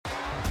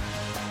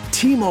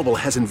T-Mobile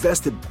has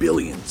invested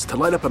billions to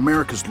light up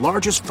America's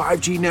largest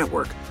 5G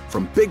network,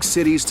 from big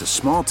cities to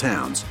small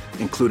towns,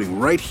 including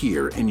right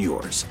here in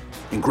yours.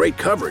 And great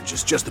coverage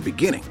is just the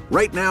beginning.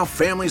 Right now,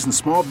 families and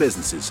small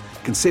businesses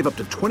can save up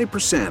to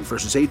 20%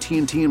 versus AT&T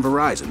and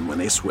Verizon when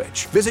they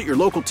switch. Visit your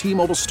local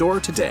T-Mobile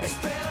store today.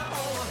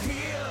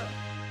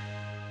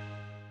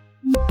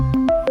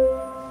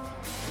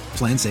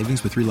 Plan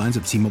savings with 3 lines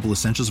of T-Mobile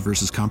Essentials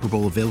versus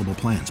comparable available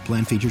plans.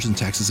 Plan features and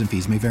taxes and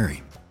fees may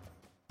vary.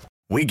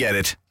 We get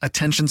it.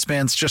 Attention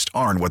spans just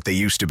aren't what they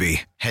used to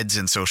be. Heads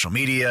in social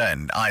media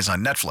and eyes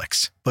on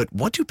Netflix. But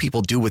what do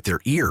people do with their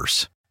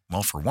ears?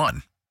 Well, for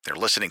one, they're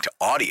listening to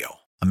audio.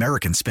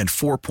 Americans spend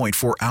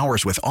 4.4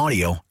 hours with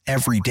audio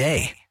every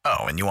day. Oh,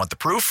 and you want the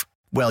proof?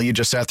 Well, you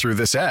just sat through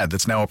this ad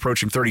that's now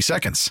approaching 30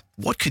 seconds.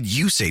 What could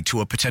you say to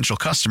a potential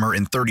customer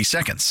in 30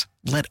 seconds?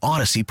 Let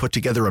Odyssey put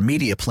together a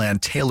media plan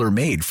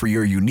tailor-made for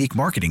your unique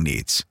marketing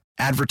needs.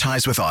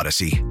 Advertise with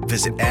Odyssey.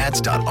 Visit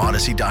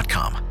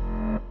ads.odyssey.com.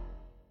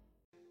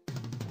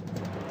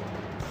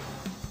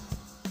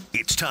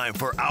 It's time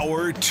for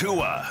Our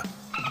Tua.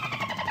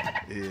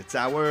 It's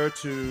our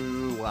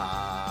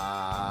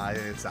Tua.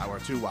 It's our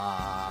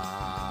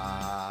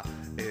Tua.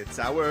 It's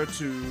our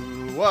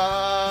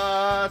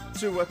Tua.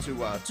 Tua,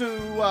 Tua,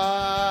 Tua.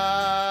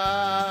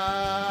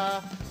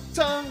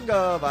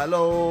 Tonga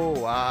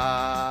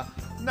Vailoa.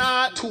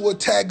 Not Tua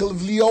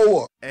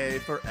Tagovailoa. A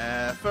for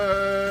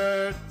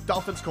effort.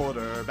 Dolphins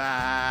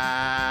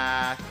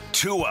quarterback.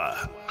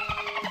 Tua.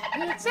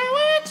 It's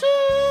our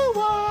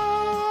Tua.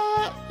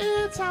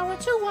 It's our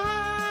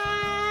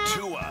Tua.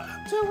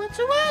 Tua. Tua,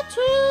 Tua,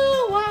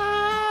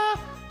 Tua.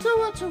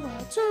 Tua,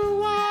 Tua,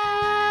 Tua.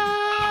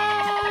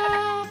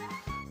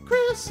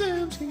 Chris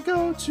Sims can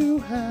go to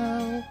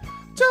hell.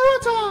 Tua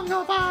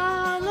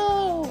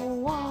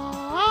Tagovailoa.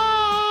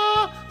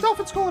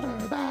 Dolphins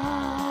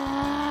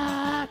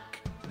quarterback.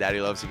 Daddy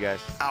loves you guys.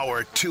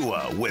 Our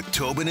Tua with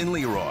Tobin and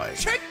Leroy.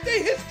 Check the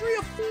history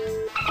of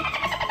food.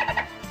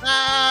 Hour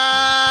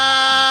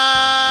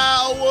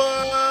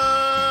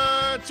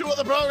 2 of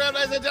the program,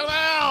 ladies and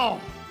gentlemen.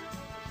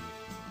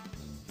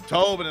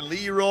 Tobin and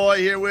Leroy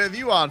here with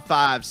you on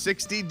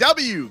 560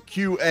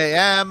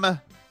 WQAM.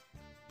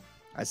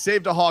 I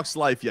saved a Hawk's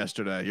life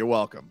yesterday. You're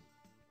welcome.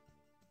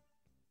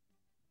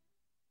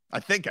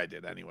 I think I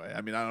did anyway.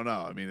 I mean, I don't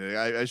know. I mean,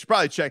 I should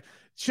probably check.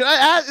 Should I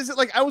ask? Is it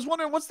like, I was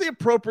wondering, what's the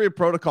appropriate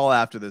protocol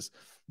after this?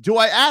 Do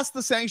I ask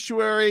the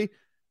sanctuary,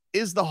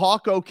 is the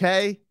Hawk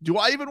okay? Do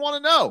I even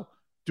want to know?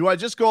 Do I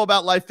just go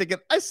about life thinking,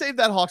 I saved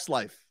that Hawk's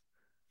life?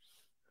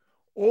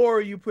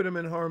 Or you put him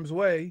in harm's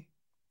way.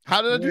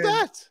 How did I do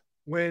that?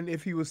 When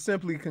if he was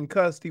simply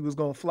concussed, he was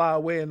going to fly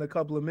away in a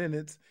couple of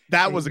minutes.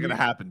 That wasn't going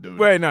to happen, dude.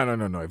 Wait,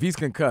 no. If he's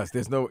concussed,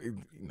 there's no.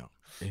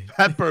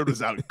 That bird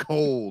was out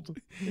cold.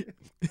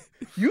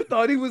 You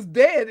thought he was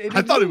dead.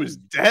 I thought he was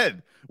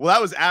dead. Well,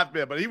 that was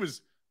after, but he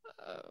was.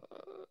 It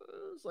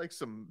was like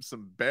some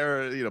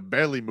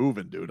barely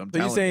moving, dude. So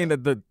you're saying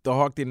that the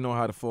Hawk didn't know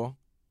how to fall?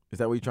 Is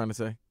that what you're trying to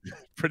say?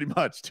 Pretty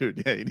much,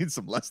 dude. Yeah, he needs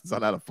some lessons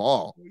on how to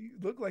fall. He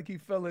looked like he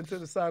fell into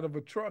the side of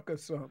a truck or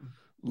something.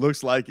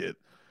 Looks like it.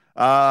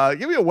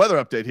 Give me a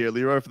weather update here,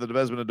 Leroy, for the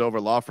Desmond and Dover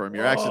Law Firm.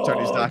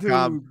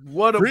 YourAccidentAttorneys.com.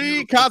 What a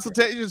free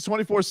consultations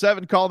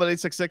 24/7. Call them at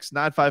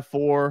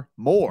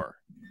 866-954-MORE.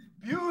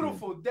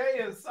 Beautiful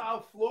day in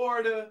South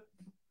Florida.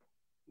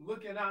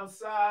 Looking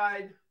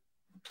outside.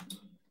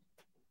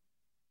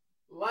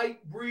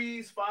 Light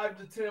breeze, 5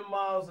 to 10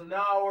 miles an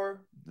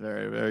hour.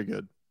 Very, very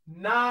good.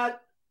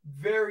 Not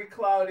very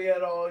cloudy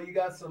at all. You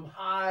got some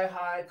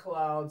high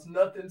clouds.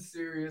 Nothing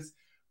serious.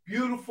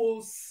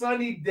 Beautiful,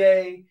 sunny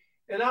day.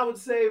 And I would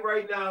say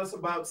right now it's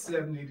about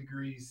 70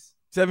 degrees.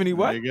 70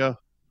 what? There you go.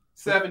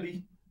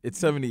 70. It's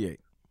 78.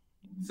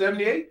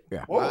 78?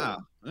 Yeah. Whoa. Wow.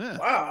 Yeah.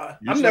 Wow.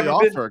 Usually I've never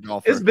off been. for a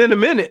golfer. It's been a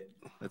minute.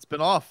 It's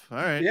been off. All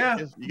right. Yeah.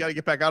 You got to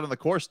get back out on the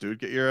course, dude.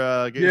 Get your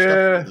stuff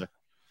together.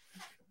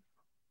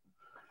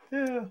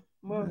 Yeah.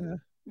 Well,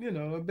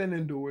 I've been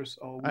indoors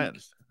all week. I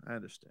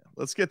understand.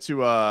 Let's get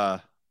to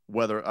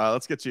weather.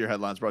 Let's get to your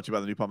headlines brought to you by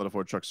the new Palmetto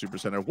Ford Truck Super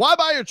Center. Why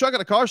buy your truck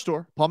at a car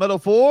store? Palmetto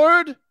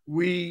Ford.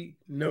 We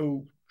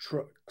know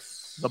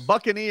trucks. The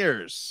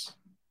Buccaneers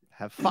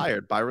have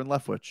fired Byron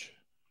Leftwich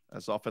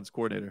as offense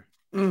coordinator.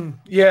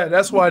 Yeah,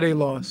 that's why they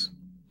lost.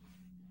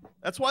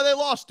 That's why they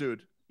lost,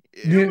 dude.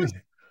 It was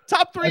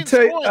top 3 in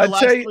tell you- scoring the I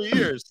last tell you- 3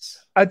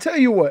 years. I tell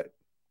you what,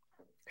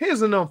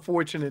 here's an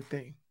unfortunate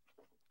thing.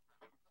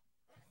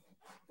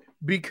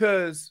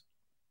 Because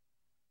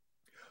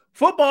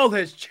football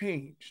has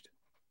changed.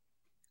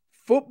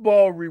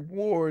 Football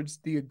rewards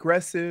the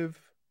aggressive,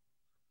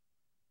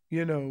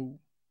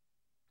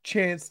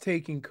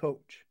 chance-taking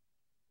coach.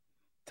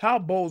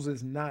 Todd Bowles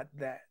is not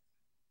that.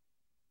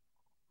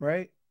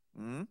 Right?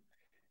 Mm-hmm.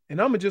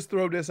 And I'm going to just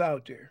throw this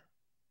out there.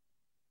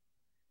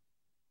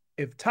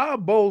 If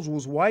Todd Bowles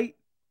was white,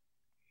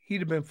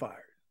 he'd have been fired.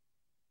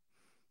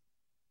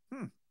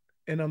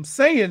 And I'm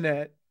saying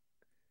that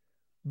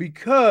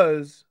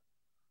because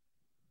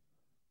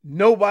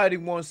nobody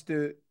wants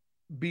to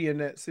be in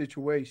that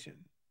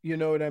situation. You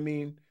know what I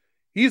mean?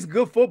 He's a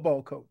good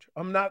football coach.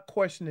 I'm not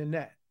questioning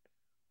that.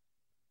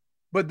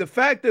 But the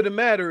fact of the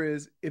matter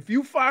is, if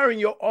you firing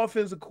your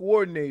offensive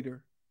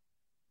coordinator,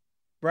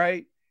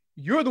 right,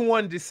 you're the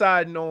one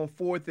deciding on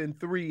 4th and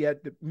 3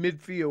 at the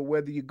midfield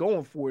whether you're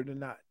going for it or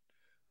not.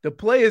 The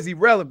play is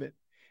irrelevant.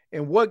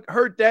 And what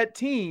hurt that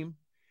team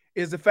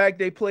is the fact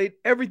they played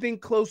everything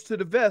close to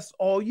the vest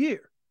all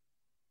year.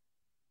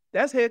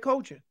 That's head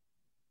coaching.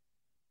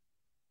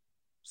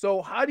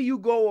 So how do you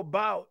go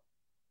about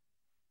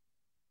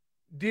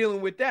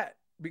dealing with that?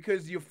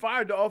 Because you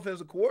fired the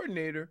offensive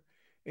coordinator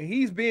and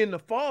he's being the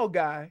fall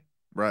guy.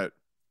 Right.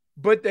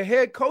 But the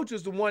head coach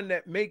is the one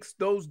that makes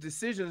those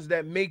decisions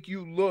that make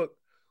you look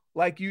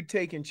like you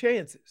taking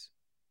chances,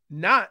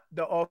 not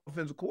the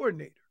offensive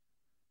coordinator.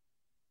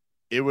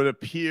 It would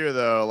appear,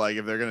 though, like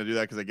if they're going to do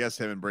that, because I guess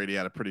him and Brady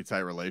had a pretty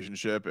tight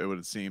relationship, it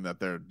would seem that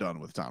they're done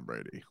with Tom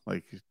Brady.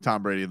 Like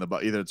Tom Brady in the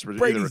either it's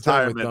either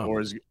retirement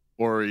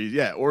or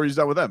he's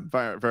done with them.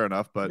 Fair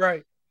enough, but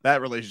right.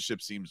 That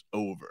relationship seems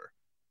over.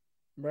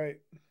 Right.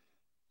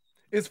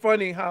 It's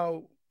funny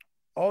how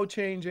all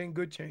change ain't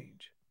good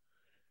change,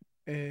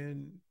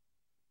 and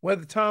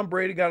whether Tom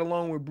Brady got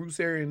along with Bruce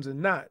Arians or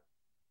not,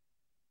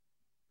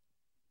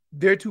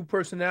 their two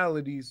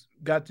personalities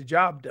got the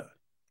job done.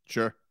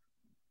 Sure.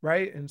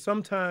 Right. And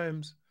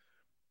sometimes,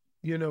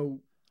 you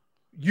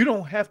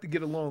don't have to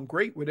get along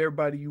great with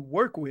everybody you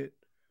work with,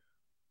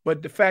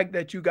 but the fact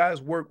that you guys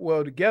work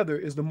well together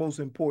is the most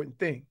important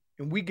thing.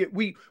 And we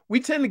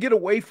tend to get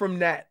away from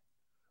that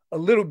a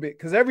little bit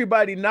because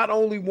everybody not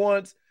only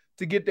wants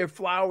to get their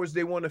flowers,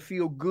 they want to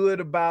feel good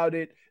about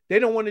it. They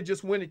don't want to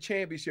just win a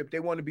championship.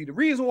 They want to be the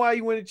reason why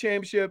you win a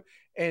championship,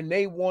 and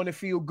they want to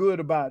feel good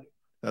about it.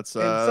 And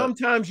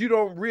sometimes you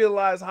don't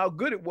realize how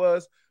good it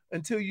was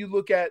until you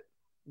look at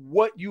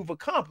what you've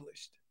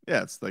accomplished.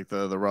 Yeah, it's like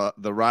the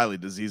Riley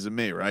disease of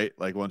me, right?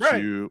 Like once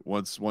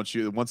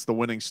the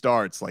winning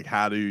starts, like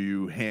how do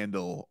you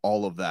handle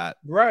all of that?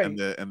 Right.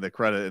 And the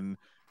credit, and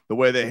the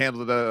way they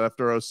handled it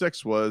after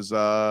 06 was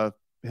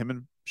him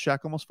and Shaq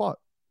almost fought.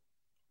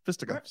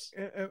 Fisticuffs.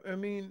 Right. I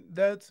mean,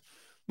 that's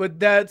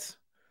what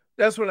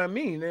I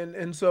mean.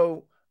 And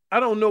so I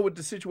don't know what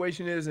the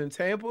situation is in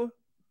Tampa.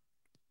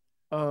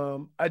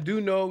 I do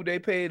know they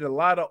paid a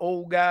lot of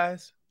old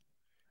guys.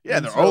 Yeah,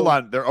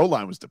 their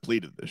O-line was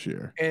depleted this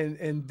year.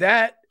 And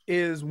that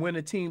is when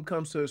a team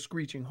comes to a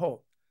screeching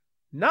halt.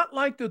 Not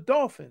like the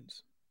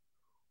Dolphins,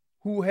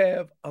 who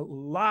have a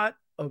lot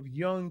of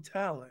young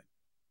talent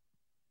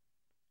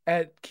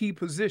at key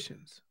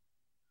positions.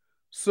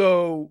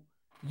 So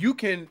you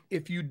can,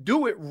 if you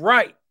do it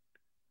right,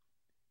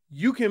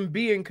 you can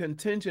be in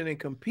contention and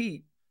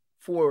compete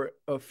for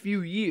a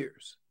few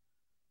years.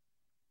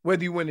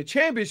 Whether you win a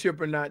championship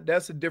or not,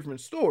 that's a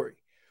different story.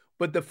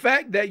 But the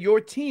fact that your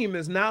team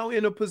is now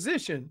in a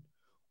position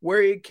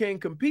where it can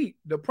compete.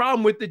 The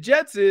problem with the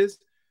Jets is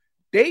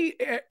they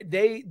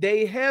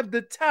have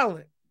the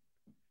talent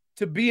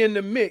to be in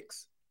the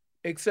mix,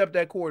 except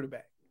at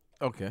quarterback.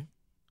 Okay.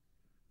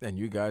 And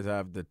you guys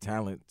have the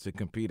talent to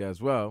compete as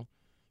well,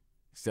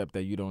 except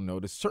that you don't know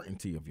the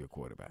certainty of your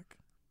quarterback.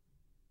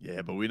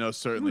 Yeah, but we know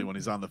certainly when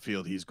he's on the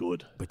field, he's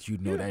good. But you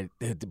know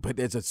but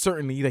there's a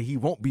certainty that he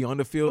won't be on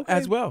the field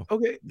as well.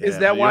 Okay, yeah,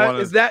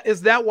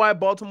 is that why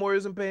Baltimore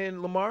isn't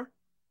paying Lamar?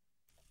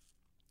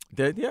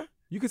 Yeah,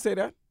 you could say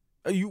that.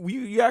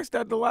 You asked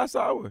that the last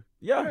hour.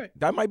 Yeah, right.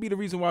 That might be the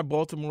reason why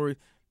Baltimore.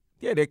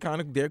 Yeah,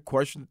 they're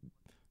questioning.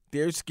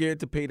 They're scared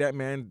to pay that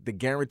man the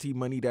guaranteed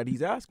money that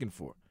he's asking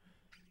for.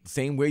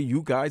 Same way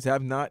you guys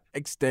have not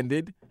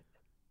extended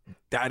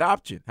that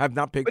option, have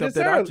not picked up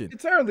that option.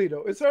 It's early,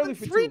 though. It's early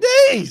for 3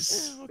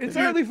 days. Okay. It's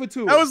early for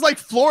 2. That was like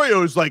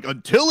Florio's like,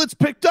 until it's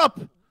picked up.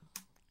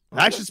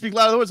 I should speak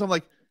louder. Words. I'm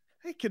like,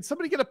 hey, can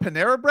somebody get a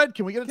Panera Bread?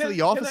 Can we get into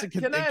the office?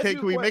 Can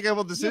we make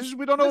a decision?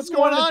 We don't know what's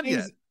going on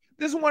yet.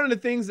 This is one of the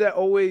things that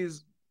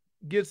always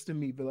gets to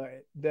me,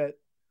 but that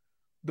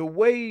the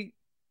way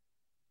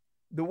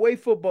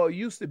football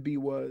used to be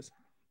was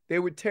they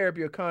would tear up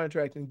your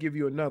contract and give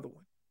you another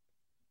one,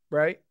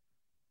 right?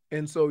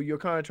 And so your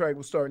contract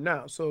will start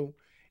now. So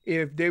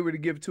if they were to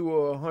give to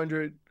a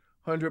 100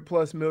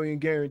 plus million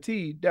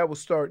guaranteed, that will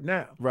start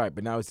now. Right,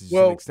 but now it's just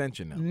an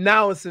extension now.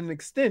 Now it's an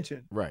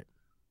extension. Right.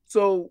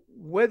 So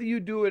whether you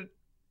do it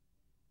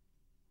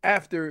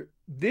after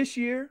this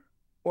year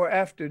or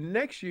after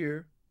next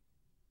year,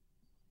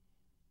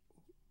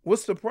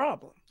 what's the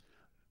problem?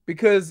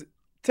 Because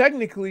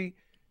technically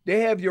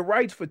they have your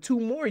rights for 2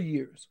 more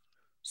years.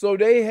 So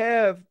they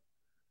have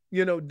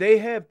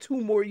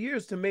 2 more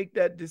years to make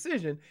that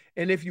decision.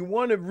 And if you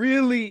want to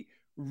really,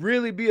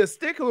 really be a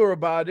stickler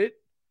about it,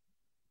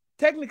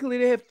 technically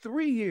they have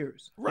 3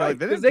 years. Right.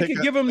 Because they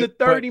could give them the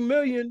 $30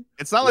 million.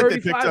 It's not like they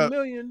picked up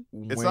million.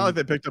 It's not like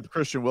they picked up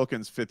Christian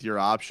Wilkins' 5th-year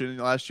option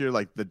last year,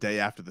 like the day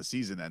after the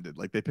season ended.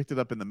 Like they picked it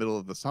up in the middle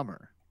of the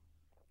summer.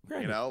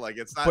 Right. Like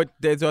it's not. But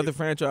there's other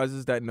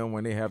franchises that know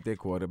when they have their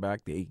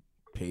quarterback, they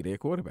pay their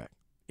quarterback.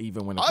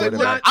 Even when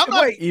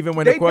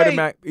the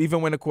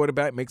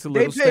quarterback makes a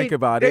little stink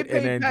about it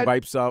and then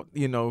wipes out,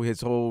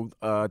 his whole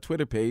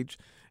Twitter page,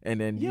 and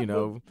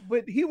then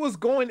But he was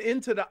going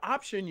into the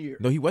option year.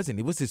 No, he wasn't.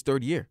 It was his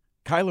 3rd year.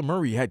 Kyler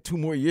Murray had 2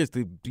 more years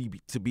to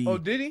be. Oh,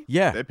 did he?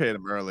 Yeah. They paid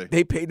him early.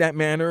 They paid that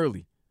man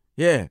early.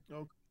 Yeah.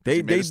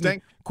 Okay. They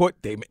stink.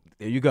 There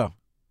you go.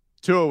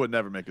 Tua would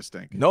never make a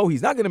stink. No,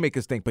 he's not going to make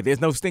a stink, but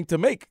there's no stink to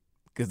make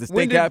because the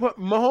stink happened.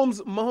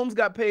 Mahomes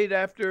got paid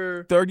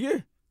after third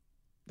year.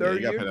 He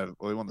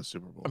won the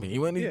Super Bowl. I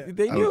mean,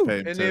 they knew.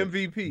 And the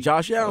MVP.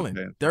 Josh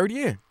Allen, third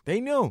year. They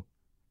knew.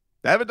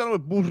 They haven't done it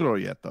with Burrow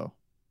yet, though.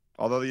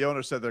 Although the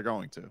owner said they're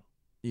going to.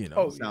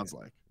 Sounds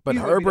like. But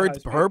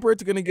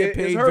Herbert's going to get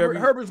paid.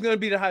 Herbert's going to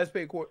be the highest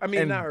paid quarterback. I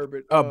mean, not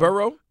Herbert.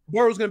 Burrow.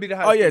 Burrow's going to be the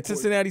highest. Oh yeah,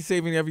 Cincinnati's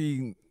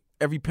saving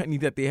every penny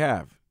that they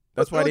have.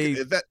 That's why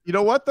you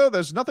know what though?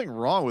 There's nothing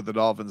wrong with the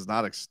Dolphins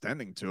not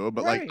extending to him,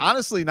 but like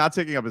honestly, not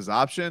taking up his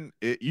option.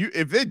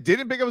 If they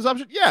didn't pick up his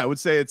option, I would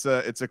say it's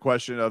a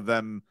question of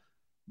them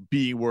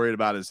being worried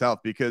about his health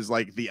because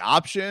like the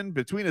option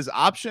between his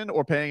option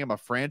or paying him a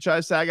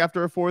franchise tag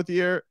after a 4th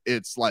year,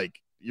 it's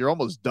like you're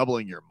almost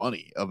doubling your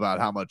money about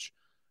how much.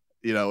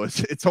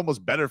 It's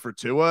almost better for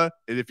Tua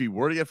if he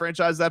were to get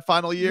franchised that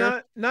final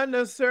year. Not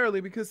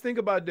necessarily because think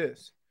about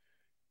this.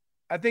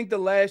 I think the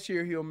last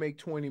year he'll make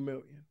 $20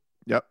 million.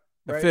 Yep.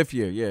 The 5th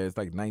year, it's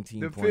like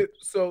 19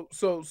 points. So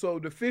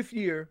the 5th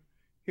year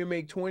he'll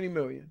make $20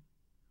 million,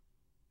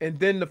 and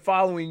then the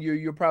following year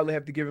you'll probably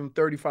have to give him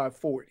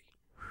 35-40,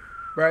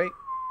 right?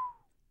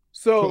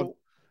 So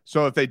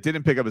if they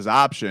didn't pick up his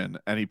option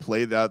and he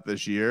played out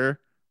this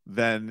year,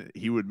 then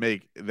he would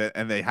make that,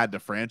 and they had to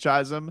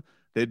franchise him.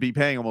 They'd be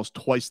paying almost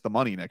twice the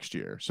money next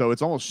year. So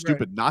it's almost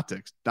stupid not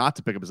to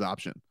pick up his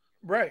option.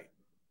 Right.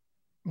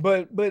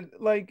 But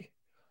like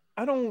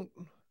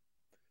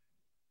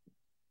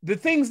the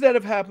things that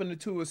have happened to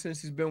Tua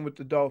since he's been with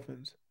the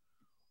Dolphins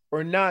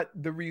are not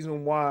the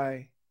reason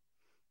why,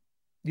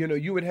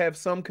 you would have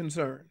some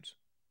concerns.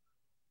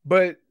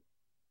 But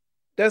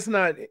that's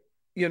not,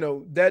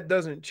 that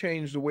doesn't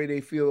change the way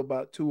they feel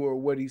about Tua or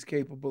what he's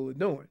capable of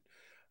doing.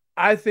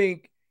 I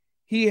think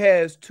he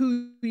has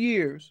 2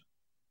 years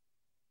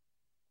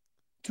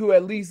to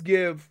at least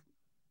play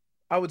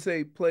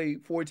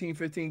 14,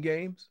 15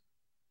 games.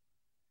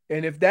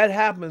 And if that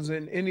happens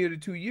in any of the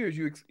 2 years,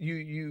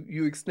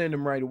 you extend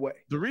him right away.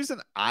 The reason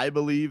I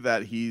believe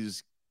that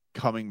he's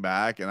coming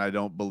back, and I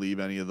don't believe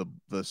any of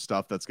the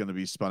stuff that's going to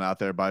be spun out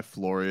there by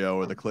Florio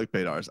or the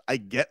clickbait artists, I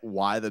get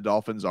why the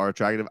Dolphins are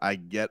attractive. I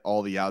get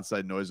all the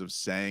outside noise of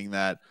saying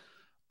that,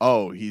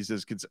 he's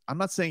as I'm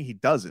not saying he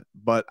doesn't,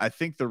 but I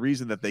think the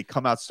reason that they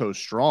come out so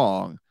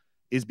strong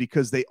is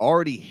because they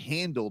already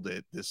handled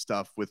this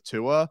stuff with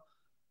Tua.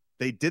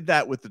 They did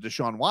that with the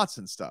Deshaun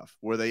Watson stuff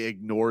where they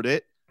ignored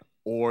it.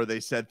 Or they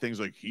said things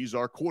like, he's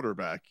our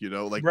quarterback, with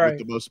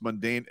the most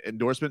mundane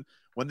endorsement.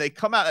 When they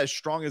come out as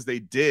strong as they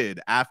did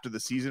after the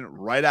season,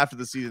 right after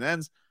the season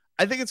ends,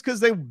 I think it's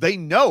because they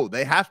know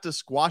they have to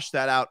squash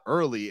that out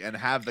early and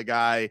have the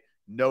guy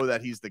know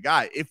that he's the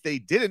guy. If they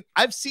didn't,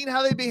 I've seen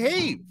how they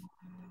behave.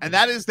 And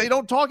that is they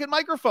don't talk in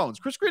microphones.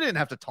 Chris Greer didn't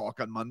have to talk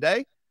on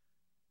Monday.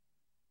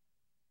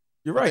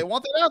 You're right. They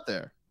want that out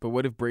there. But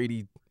what if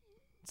Brady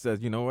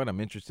says, you know what, I'm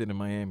interested in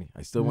Miami.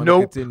 I still want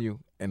to continue.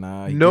 And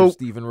he gives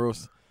Steven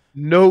Rose.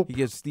 He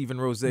gives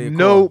Steven Rose a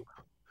call.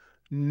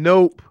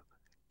 Nope.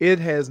 It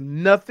has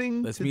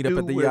nothing Let's to meet do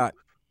up at the with, yacht.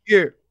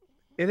 Here.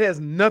 It has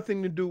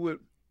nothing to do with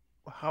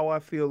how I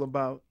feel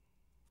about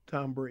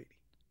Tom Brady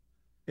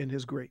and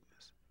his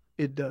greatness.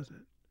 It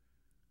doesn't.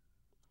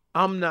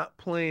 I'm not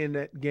playing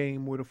that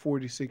game with a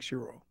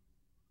 46-year-old.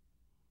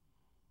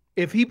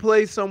 If he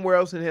plays somewhere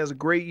else and has a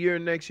great year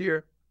next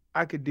year,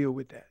 I could deal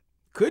with that.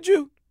 Could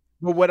you?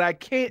 But what I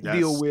can't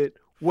deal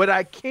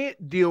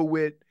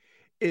with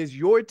is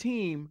your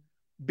team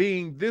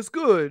being this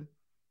good,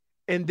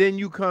 and then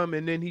you come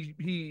and then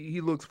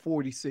he looks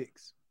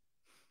 46.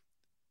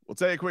 We'll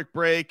take a quick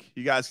break.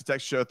 You guys can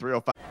text show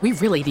 305. We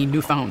really need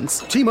new phones.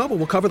 T-Mobile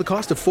will cover the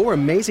cost of 4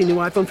 amazing new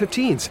iPhone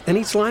 15s, and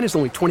each line is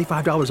only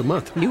 $25 a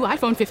month. New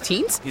iPhone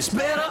 15s? It's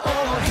better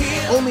over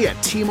here. Only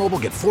at T-Mobile,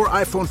 get 4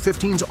 iPhone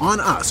 15s on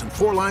us and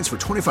 4 lines for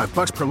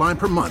 $25 per line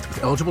per month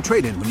with eligible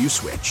trade-in when you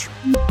switch.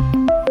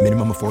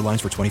 Minimum of 4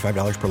 lines for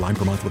 $25 per line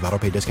per month with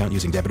autopay discount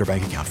using debit or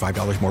bank account.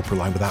 $5 more per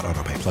line without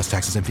autopay, plus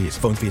taxes and fees.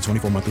 Phone fee at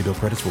 24 monthly bill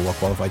credits for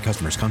well-qualified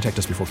customers. Contact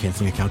us before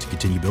canceling account to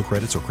continue bill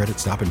credits or credit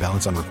stop and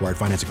balance on required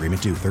finance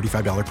agreement due.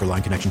 $35 per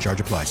line connection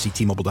charge applies. See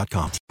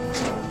T-Mobile.com.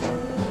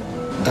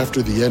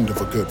 After the end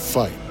of a good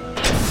fight,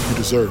 you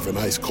deserve an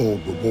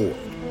ice-cold reward.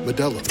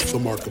 Modelo is the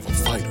mark of a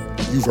fighter.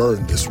 You've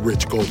earned this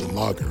rich golden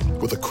lager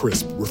with a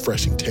crisp,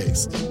 refreshing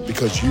taste.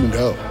 Because you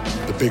know,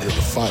 the bigger the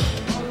fight,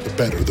 the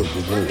better the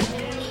reward.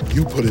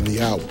 You put in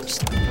the hours,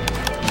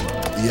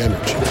 the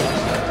energy,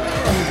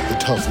 the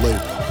tough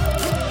labor.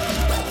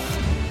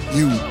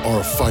 You are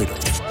a fighter,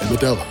 and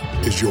Modelo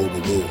is your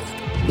reward.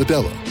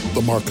 Modelo,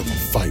 the mark of a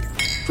fighter.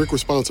 Drink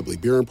responsibly.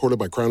 Beer imported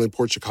by Crown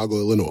Imports, Chicago,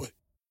 Illinois.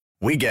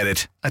 We get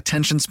it.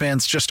 Attention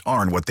spans just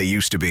aren't what they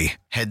used to be.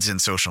 Heads in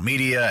social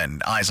media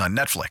and eyes on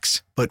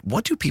Netflix. But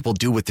what do people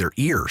do with their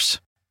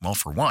ears? Well,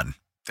 for one,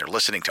 they're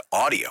listening to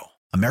audio.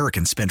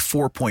 Americans spend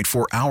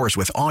 4.4 hours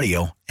with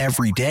audio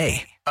every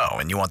day. Oh,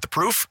 and you want the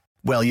proof?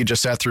 Well, you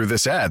just sat through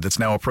this ad that's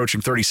now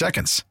approaching 30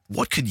 seconds.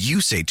 What could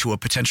you say to a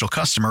potential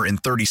customer in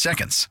 30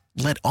 seconds?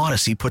 Let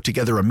Odyssey put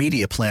together a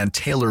media plan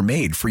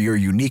tailor-made for your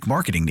unique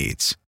marketing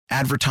needs.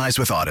 Advertise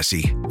with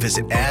Odyssey.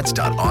 Visit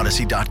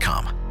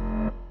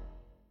ads.odyssey.com.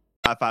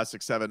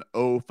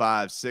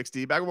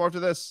 567-0560. Back with more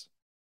after this.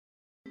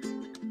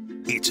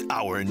 It's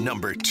our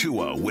number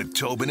 2 with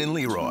Tobin and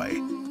Leroy.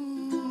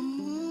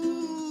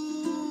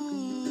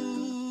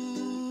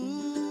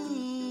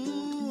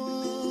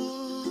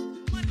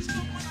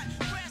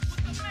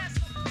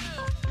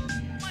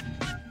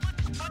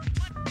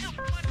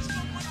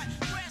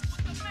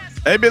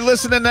 Hey, been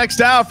listening next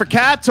hour for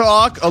Cat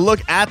Talk. A look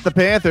at the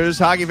Panthers.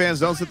 Hockey fans,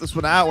 don't sit this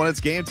one out when it's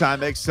game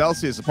time. Make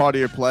Celsius a part of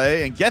your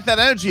play and get that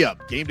energy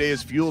up. Game day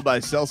is fueled by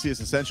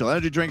Celsius Essential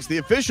Energy Drinks, the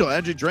official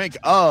energy drink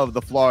of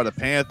the Florida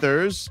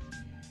Panthers.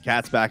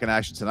 Cats back in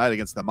action tonight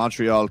against the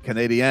Montreal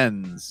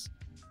Canadiens.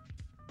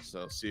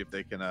 So see if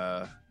they can,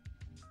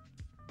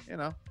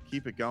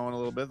 keep it going a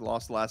little bit.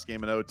 Lost the last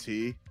game in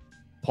OT.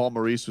 Paul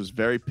Maurice was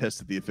very pissed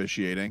at the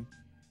officiating.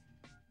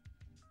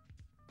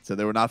 Said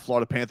they were not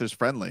Florida Panthers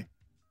friendly.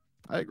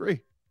 I agree.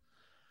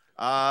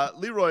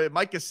 Leroy,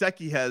 Mike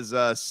Gesicki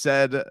has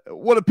said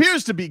what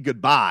appears to be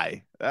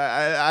goodbye.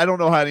 I don't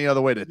know how any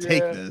other way to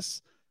take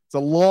this. It's a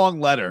long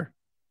letter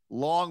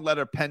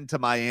penned to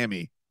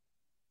Miami.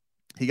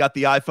 He got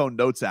the iPhone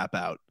Notes app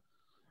out.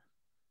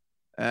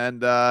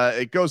 And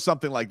it goes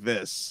something like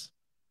this.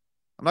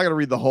 I'm not going to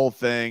read the whole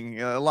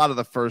thing. A lot of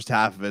the first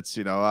half of it's,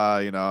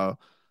 I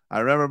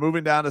remember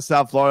moving down to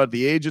South Florida at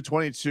the age of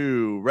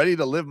 22, ready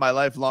to live my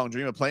lifelong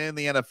dream of playing in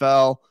the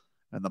NFL.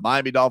 And the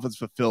Miami Dolphins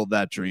fulfilled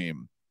that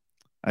dream.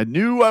 I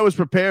knew I was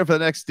prepared for the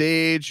next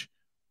stage,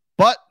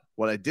 but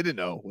what I didn't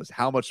know was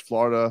how much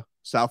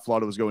South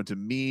Florida was going to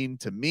mean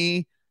to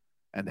me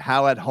and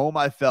how at home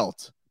I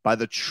felt by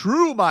the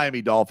true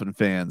Miami Dolphin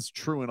fans,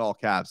 true in all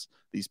caps,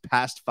 these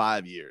past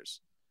 5 years.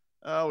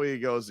 Oh, he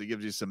goes, he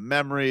gives you some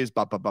memories,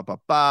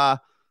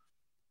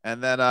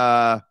 And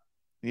then,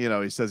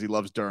 he says he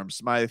loves Durham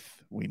Smythe.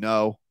 We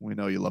know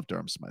you love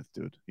Durham Smythe,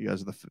 dude. You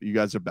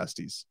guys are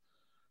besties.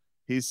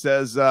 He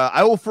says,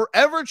 I will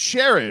forever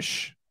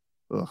cherish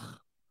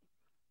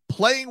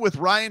playing with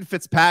Ryan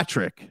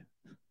Fitzpatrick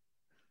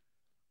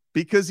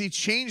because he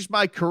changed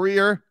my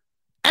career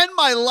and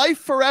my life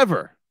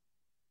forever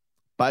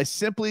by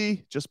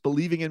simply just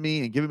believing in me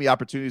and giving me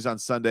opportunities on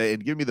Sunday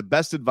and giving me the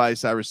best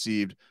advice I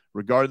received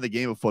regarding the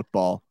game of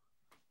football.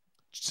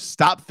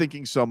 Stop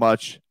thinking so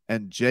much,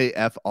 and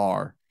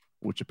JFR,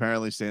 which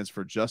apparently stands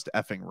for just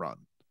effing run.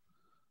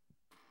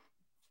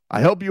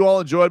 I hope you all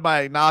enjoyed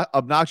my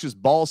obnoxious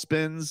ball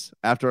spins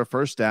after a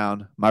first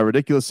down, my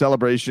ridiculous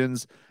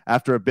celebrations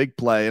after a big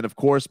play, and, of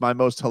course, my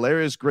most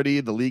hilarious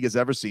gritty the league has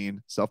ever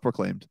seen,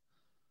 self-proclaimed.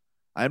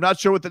 I am not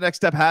sure what the next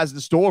step has in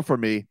store for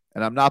me,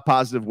 and I'm not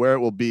positive where it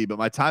will be, but if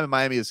my time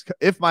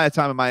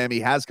in Miami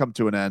has come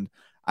to an end,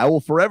 I will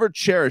forever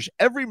cherish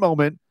every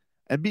moment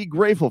and be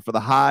grateful for the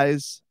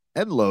highs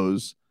and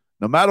lows,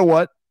 no matter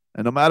what,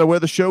 and no matter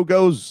where the show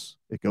goes,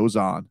 it goes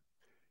on.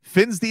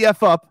 Fins the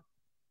F up.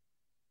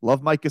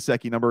 Love Mike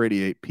Gesicki, number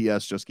 88.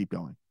 P.S. Just keep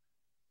going.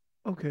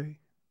 Okay.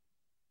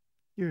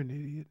 You're an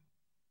idiot.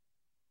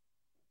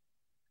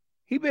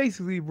 He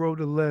basically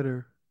wrote a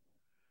letter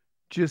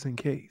just in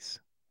case.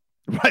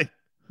 Right.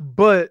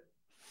 But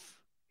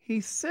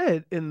he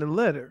said in the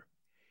letter,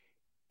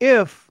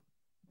 if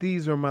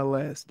these are my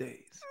last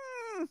days.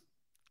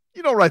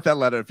 You don't write that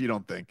letter if you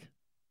don't think.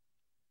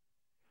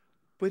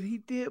 But he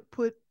did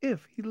put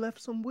if. He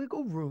left some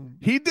wiggle room.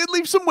 He did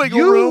leave some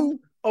wiggle room.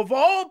 Of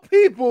all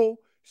people,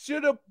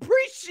 should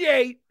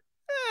appreciate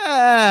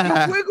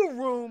the wiggle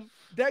room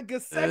that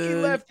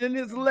Gesicki left in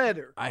his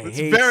letter. I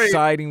hate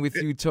siding with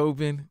you,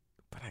 Tobin,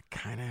 but I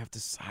kind of have to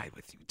side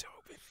with you,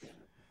 Tobin.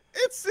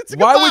 It's a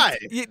goodbye.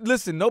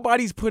 Listen,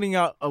 nobody's putting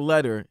out a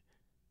letter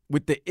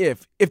with the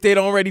if they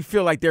don't already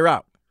feel like they're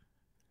out.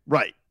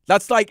 Right.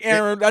 That's like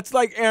Aaron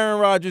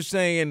Rodgers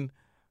saying,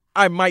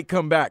 I might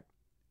come back.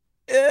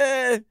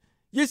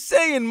 You're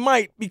saying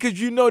might because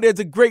you know there's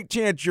a great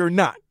chance you're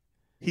not.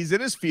 He's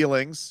in his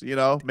feelings, Maybe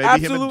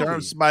Absolutely. Him and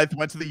Durham Smythe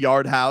went to the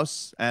Yard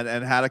House and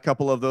had a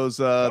couple of those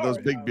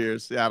big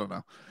beers. Yeah, I don't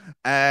know.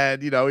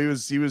 And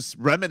he was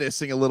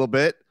reminiscing a little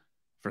bit.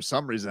 For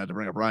some reason, I had to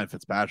bring up Ryan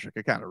Fitzpatrick.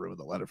 It kind of ruined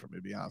the letter for me,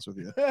 to be honest with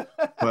you.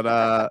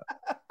 But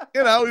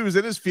he was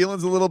in his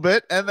feelings a little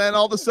bit, and then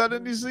all of a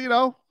sudden he's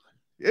but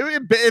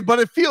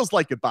it feels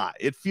like goodbye.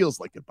 It feels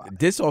like goodbye.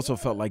 This also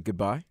felt like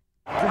goodbye.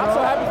 I'm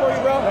so happy for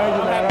you, bro. Thank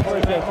you, man. I'm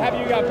happy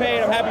you got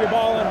paid. I'm happy you're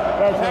balling.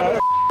 I'm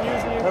happy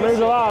using you. That means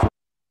a lot.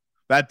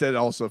 That did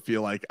also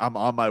feel like I'm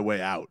on my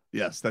way out.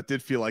 Yes, that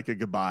did feel like a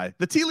goodbye.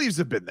 The tea leaves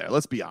have been there.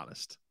 Let's be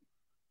honest.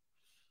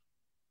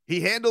 He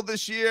handled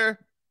this year.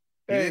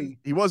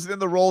 He wasn't in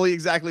the role he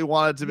exactly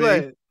wanted to be.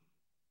 Right.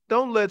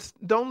 Don't let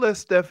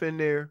Steph in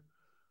there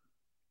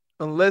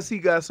unless he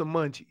got some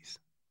munchies.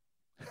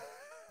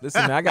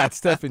 Listen, I got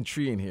Stephen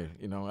Tree in here.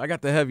 I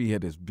got the heavy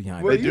hitters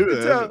behind me. They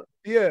do.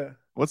 Yeah.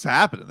 What's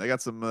happening? They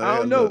got some. I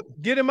don't know.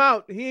 Get him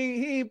out.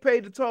 He ain't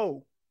paid the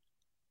toll.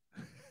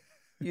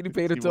 You didn't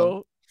pay the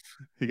toll?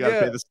 You got to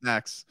pay the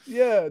snacks.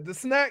 Yeah, the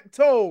snack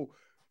toll.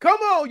 Come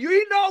on, you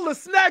eating all the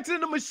snacks in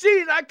the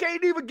machine. I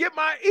can't even get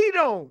my eat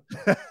on.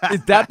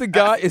 Is that the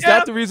guy? Is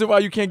that the reason why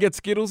you can't get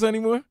Skittles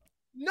anymore?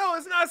 No,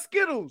 it's not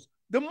Skittles.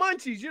 The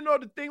Munchies, you know,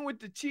 the thing with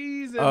the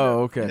cheese and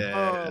okay.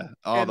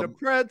 the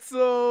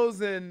pretzels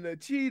and the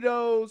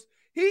Cheetos.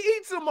 He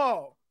eats them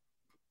all.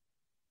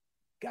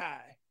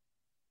 Guy.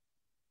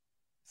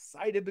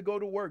 Excited to go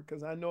to work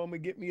because I know I'm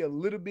going to get me a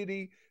little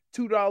bitty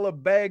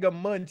 $2 bag of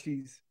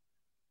Munchies.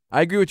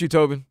 I agree with you,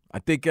 Tobin. I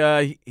think,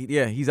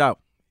 he's out.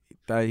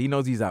 He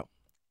knows he's out.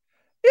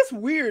 It's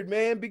weird,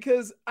 man,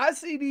 because I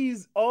see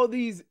all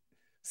these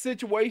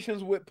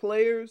situations with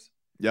players.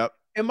 Yep.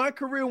 And my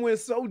career went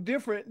so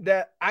different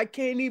that I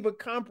can't even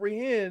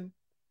comprehend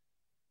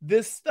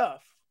this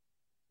stuff,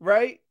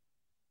 right?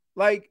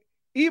 Like,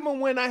 even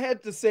when I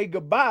had to say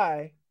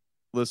goodbye,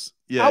 I was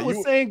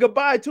saying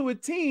goodbye to a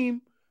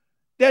team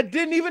that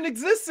didn't even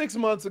exist 6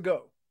 months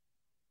ago.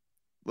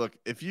 Look,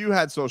 if you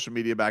had social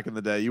media back in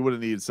the day, you would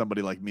have needed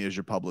somebody like me as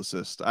your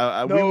publicist.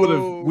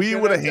 We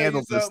would have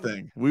handled this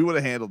thing. We would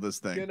have handled this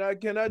thing. Can I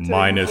tell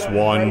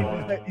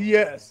 -1? Right?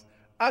 Yes.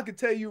 I could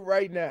tell you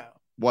right now.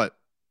 What?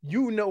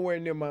 You nowhere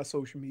near my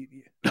social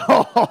media.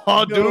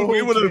 Oh, dude,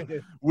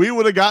 we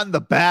would have gotten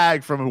the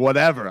bag from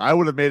whatever. I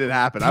would have made it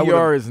happen.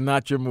 PR is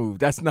not your move.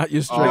 That's not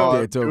your strength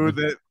there, Toby.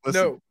 Dude,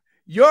 no.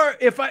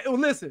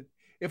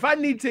 If I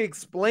need to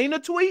explain a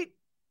tweet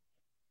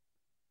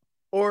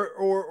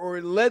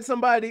or let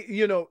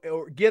somebody,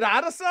 or get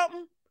out of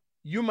something,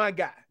 you my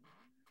guy.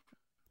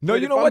 No,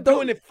 but you know what?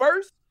 Doing it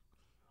first,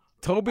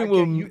 Tobin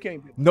will.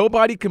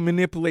 Nobody can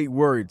manipulate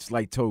words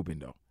like Tobin,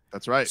 though.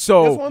 That's right.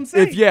 So that's what I'm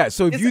saying. If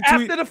you tweet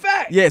after the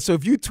fact. Yeah, so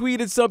if you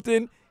tweeted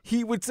something,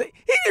 he would say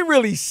he didn't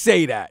really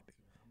say that.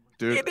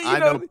 Dude, I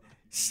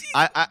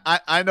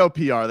know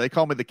PR. They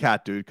call me the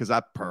cat dude because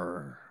I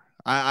purr.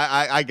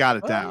 I got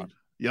it down.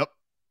 Yep.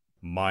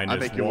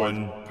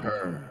 -1.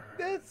 Purr.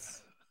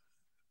 That's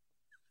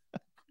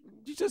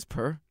you just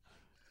purr.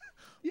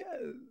 Yeah.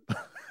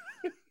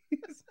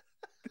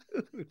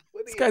 Dude,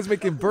 this guy's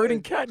making bird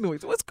and cat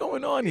noise. What's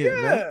going on here,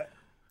 man?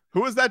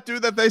 Who was that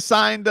dude that they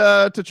signed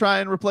to try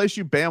and replace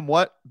you? Bam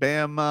what?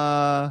 Bam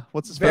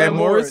what's his Bam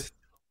Morris?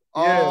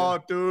 Oh,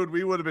 dude,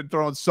 we would have been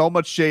throwing so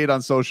much shade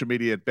on social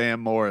media at Bam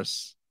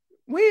Morris.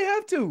 We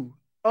have to.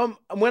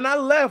 When I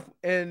left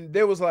and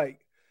there was like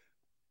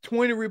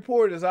 20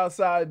 reporters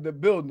outside the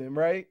building,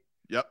 right?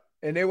 Yep.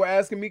 And they were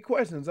asking me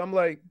questions. I'm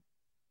like,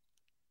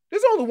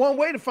 there's only one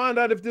way to find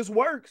out if this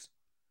works.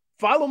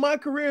 Follow my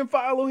career and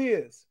follow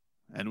his.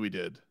 And we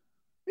did.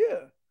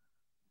 Yeah.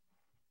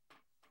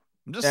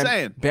 I'm just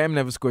saying. Bam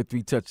never scored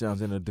 3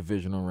 touchdowns in a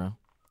divisional round.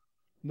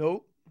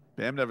 Nope.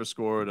 Bam never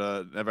scored,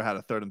 never had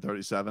a 3rd and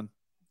 37.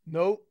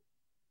 Nope.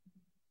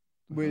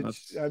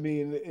 Which, I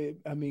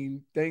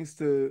mean, thanks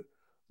to,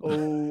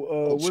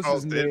 what's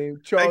his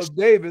name? Charles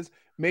Davis,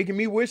 making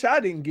me wish I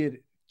didn't get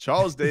it.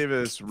 Charles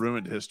Davis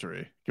ruined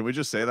history. Can we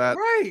just say that?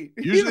 Right.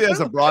 Usually as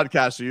a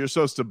broadcaster, you're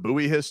supposed to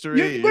buoy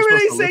history.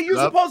 You're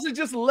supposed to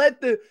just let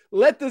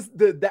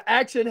the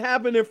action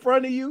happen in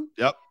front of you.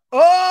 Yep.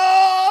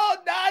 Oh,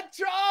 not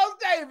Charles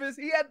Davis.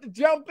 He had to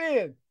jump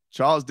in.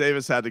 Charles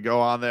Davis had to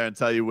go on there and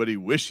tell you what he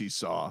wished he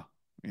saw.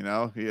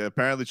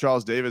 Apparently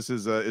Charles Davis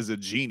is a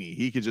genie.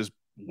 He could just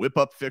whip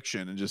up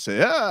fiction and just say,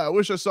 "Yeah, I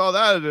wish I saw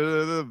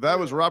that. That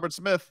was Robert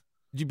Smith."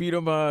 Did you beat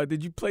him?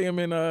 Did you play him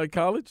in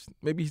college?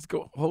 Maybe he's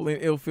holding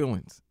ill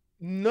feelings.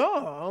 No,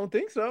 I don't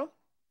think so.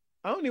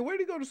 I don't know. Where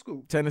did he go to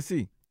school?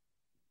 Tennessee.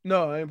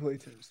 No, I didn't play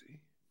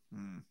Tennessee.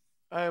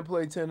 I didn't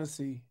play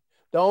Tennessee.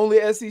 The only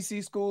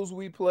SEC schools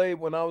we played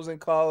when I was in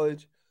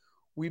college,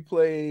 we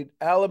played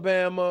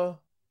Alabama,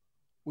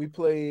 we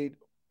played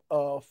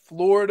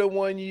Florida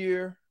one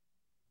year,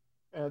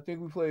 and I think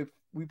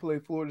we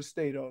played Florida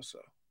State also,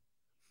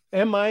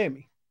 and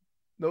Miami.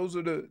 Those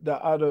are the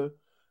out of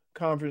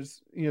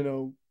conference,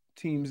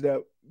 teams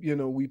that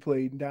we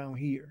played down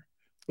here,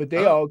 but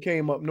they all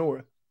came up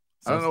north.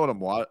 I don't know what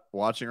I'm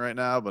watching right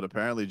now, but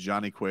apparently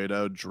Johnny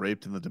Cueto,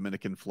 draped in the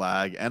Dominican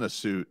flag and a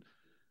suit,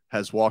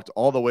 has walked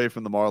all the way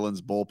from the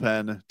Marlins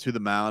bullpen to the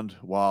mound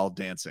while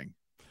dancing.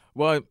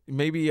 Well,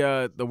 maybe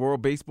the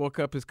World Baseball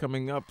Cup is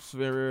coming up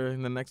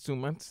in the next 2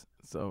 months.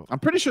 So I'm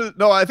pretty sure.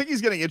 No, I think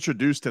he's getting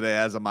introduced today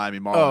as a Miami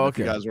Marlin. Oh,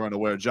 okay. If you guys weren't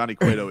aware, Johnny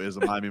Cueto is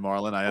a Miami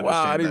Marlin. I understand.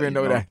 Wow, I didn't even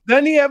know that.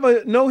 Doesn't he have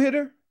a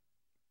no-hitter?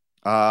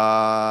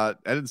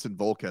 Edinson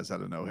Volquez had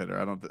a no-hitter.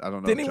 I don't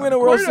know. Didn't he win a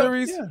World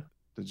Series? Yeah.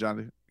 Did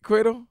Johnny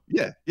Cueto?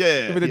 Yeah.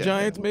 With the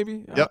Giants,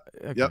 maybe? Yep.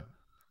 Okay. Yep.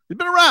 He's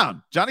been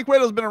around. Johnny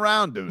Cueto's been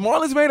around, dude.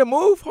 Marlins made a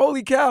move?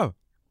 Holy cow.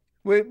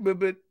 Wait,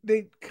 but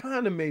they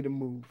kind of made a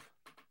move.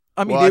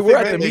 I mean, they were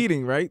at the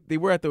meeting, right? They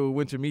were at the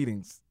winter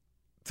meetings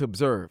to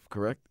observe,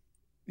 correct?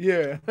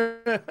 Yeah.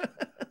 To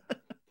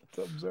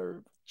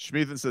observe.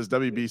 Schmeathan says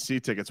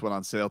WBC tickets went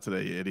on sale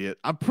today, you idiot.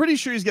 I'm pretty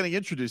sure he's getting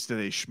introduced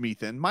today,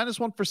 Schmeathan.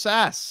 -1 for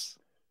Sass.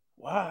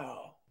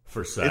 Wow.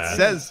 For Sass. It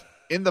says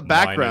in the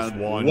background,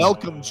 -1.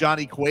 welcome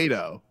Johnny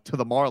Cueto to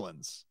the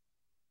Marlins.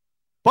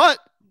 But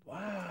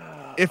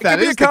wow, if that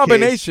is a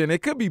combination,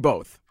 it could be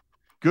both.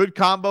 good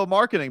combo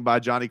marketing by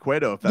Johnny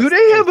Cueto. Do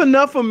they have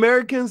enough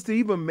Americans to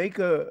even make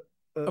a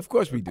of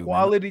course we do,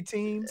 quality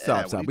team?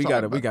 Stop. We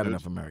got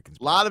enough Americans.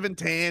 A lot of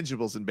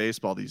intangibles in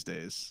baseball these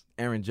days.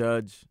 Aaron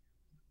Judge,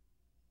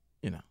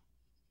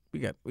 we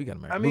got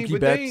Americans. I mean, Mookie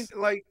but Betts. they ain't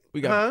like we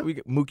got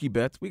Mookie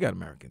Betts. We got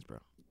Americans, bro.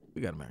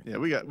 We got Americans. Yeah,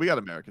 we got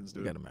Americans,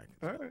 dude. We got Americans.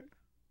 All right.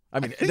 I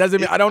mean, it doesn't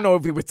mean I don't know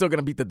if we're still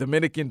gonna beat the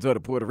Dominicans or the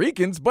Puerto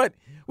Ricans, but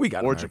we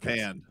got Americans.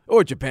 Japan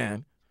Or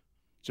Japan.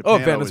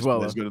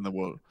 Venezuela. Is good in the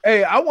world.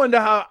 Hey, I wonder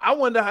how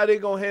they're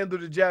gonna handle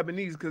the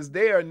Japanese, because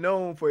they are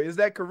known for, is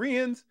that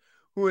Koreans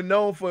who are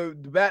known for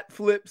bat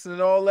flips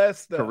and all that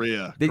stuff?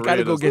 Korea. They got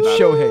to go get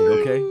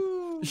Shohei, okay?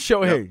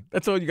 Shohei. Yep.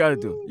 That's all you got to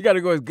do. You got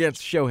to go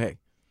against Shohei.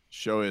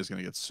 Shohei is going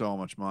to get so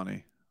much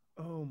money.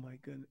 Oh, my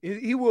goodness.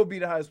 He will be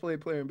the highest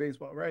paid player in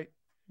baseball, right?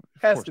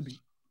 Has to be.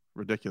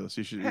 Ridiculous.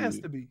 He has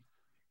to be.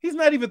 He's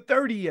not even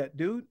 30 yet,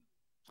 dude.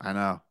 I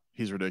know.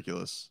 He's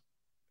ridiculous.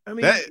 I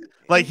mean,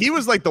 he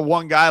was like the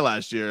one guy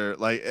last year.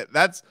 Like,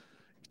 that's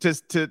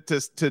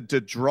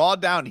to draw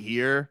down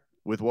here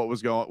with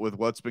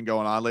what's been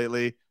going on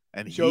lately.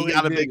 And he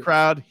got a big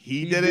crowd.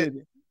 He did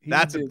it.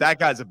 That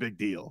guy's a big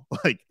deal.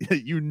 Like, that's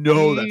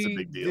a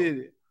big deal. Did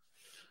it.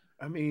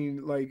 I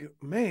mean, like,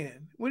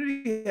 man, what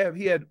did he have?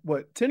 He had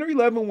 10 or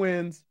 11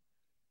 wins,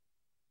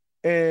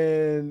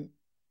 and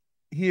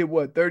he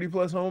had 30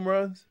 plus home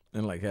runs,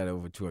 and had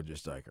over 200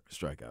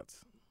 strikeouts.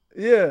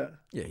 Yeah.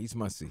 Yeah, he's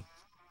must see.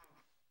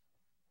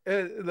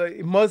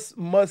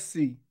 Must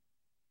see.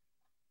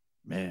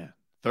 Man,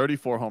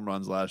 34 home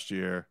runs last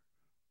year.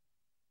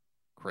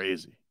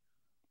 Crazy.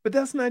 But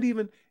that's not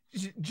even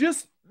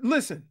just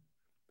listen.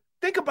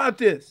 Think about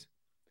this.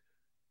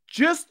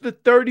 Just the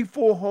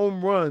 34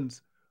 home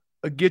runs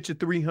will get you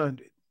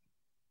 300.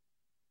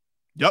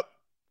 Yep.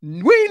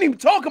 We ain't even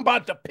talking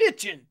about the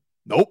pitching.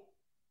 Nope.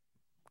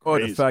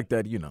 Or the fact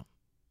that,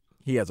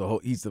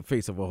 he's the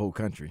face of a whole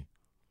country.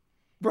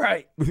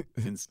 Right.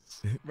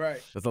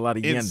 Right. That's a lot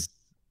of yen.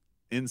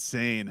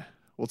 Insane.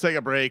 We'll take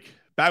a break.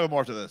 Back with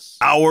more to this.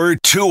 Hour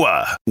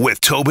Tua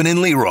with Tobin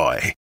and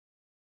Leroy.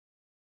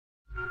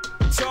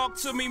 Talk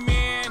to me,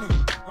 man.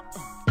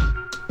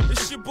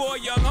 It's your boy,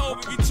 Young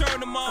Hope. If you turn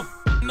them up,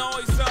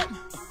 noise up,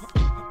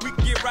 we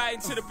can get right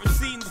into the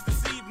proceedings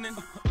this evening.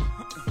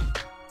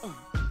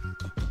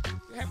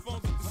 The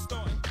headphones are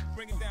distorting.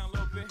 Bring it down a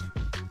little bit.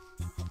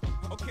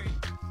 Okay.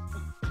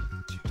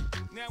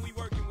 Now we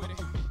working with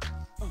it.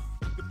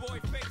 The boy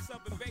face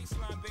up and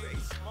baseline, baby.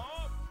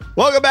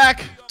 Welcome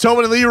back.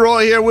 Tobin and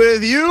Leroy here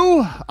with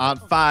you on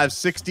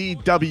 560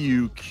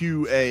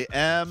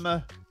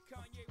 WQAM.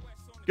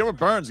 Gilbert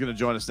Burns going to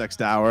join us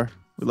next hour.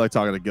 We like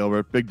talking to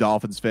Gilbert. Big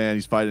Dolphins fan.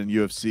 He's fighting in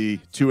UFC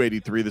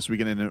 283 this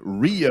weekend in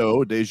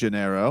Rio de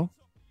Janeiro.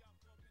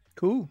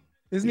 Cool.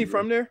 Isn't he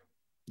from there?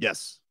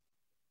 Yes.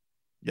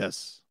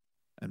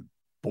 And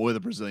boy, the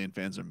Brazilian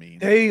fans are mean.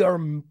 They are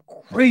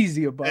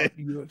crazy about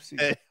UFC.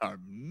 They are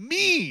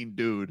mean,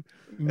 dude.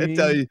 They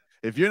tell you,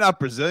 if you're not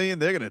Brazilian,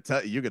 they're going to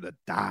tell you you're going to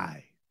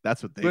die.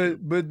 That's what they do.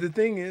 But the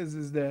thing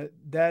is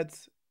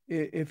that's,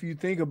 if you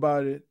think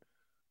about it,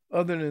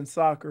 other than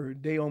soccer,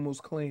 they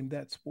almost claim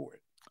that sport,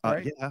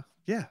 right?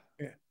 Yeah.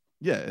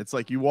 It's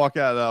like you walk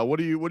out. What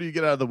do you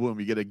get out of the womb?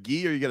 You get a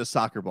gi or you get a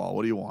soccer ball?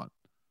 What do you want?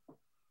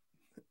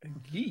 A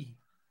gi.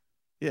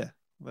 Yeah,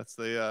 that's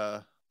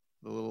the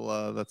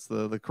little that's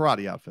the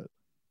karate outfit.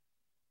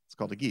 It's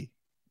called a gi.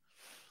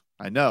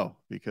 I know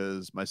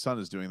because my son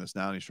is doing this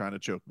now and he's trying to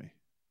choke me.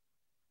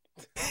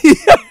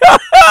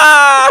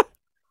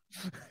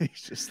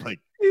 He's just like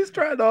he's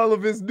trying all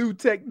of his new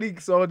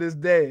techniques on his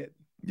dad.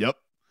 Yep.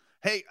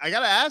 Hey, I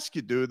gotta ask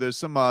you, dude. There's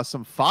some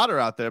fodder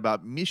out there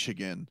about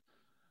Michigan.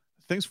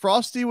 Things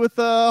frosty with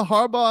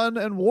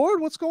Harbaugh and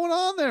Ward. What's going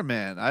on there,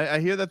 man? I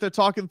hear that they're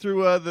talking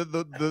through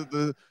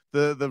the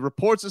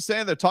reports are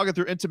saying they're talking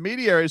through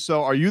intermediaries.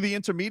 So, are you the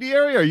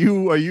intermediary? Are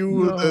you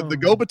the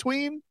go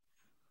between?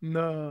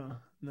 No,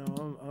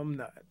 I'm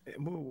not.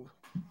 What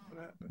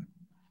happened?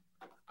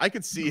 I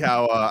could see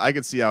how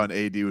an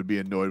AD would be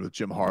annoyed with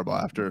Jim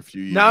Harbaugh after a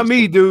few years. Not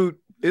me, dude.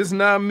 It's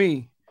not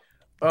me.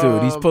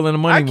 Dude, he's pulling a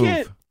money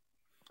move.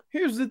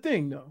 Here's the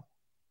thing, though.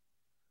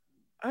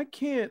 I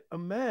can't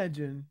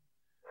imagine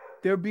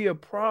there be a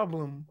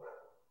problem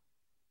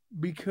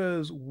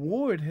because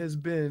Ward has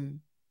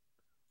been,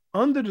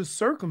 under the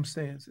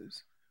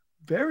circumstances,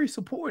 very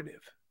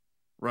supportive.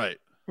 Right.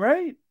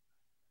 Right?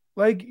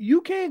 Like, you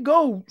can't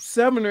go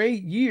 7 or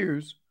 8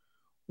 years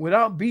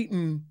without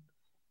beating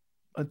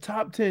a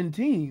top 10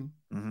 team.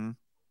 Mm-hmm.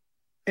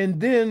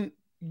 And then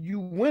you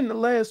win the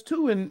last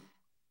 2 and,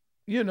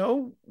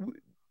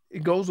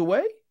 it goes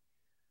away.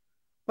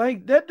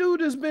 Like, that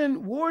dude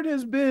Ward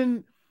has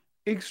been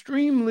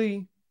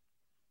extremely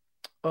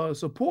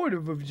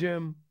supportive of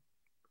Jim,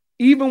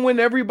 even when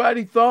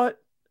everybody thought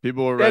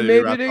people were ready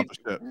to wrap up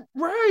the ship.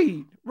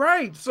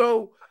 Right.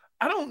 So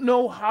I don't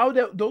know how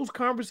those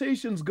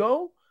conversations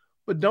go,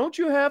 but don't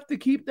you have to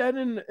keep that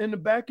in the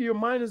back of your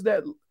mind is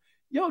that,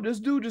 this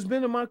dude has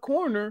been in my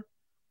corner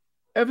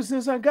ever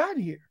since I got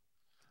here.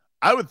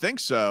 I would think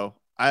so.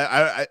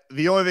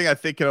 The only thing I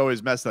think can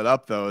always mess that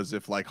up though is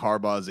if like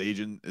Harbaugh's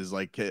agent is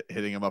like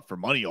hitting him up for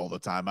money all the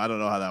time. I don't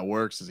know how that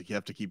works. Is like you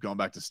have to keep going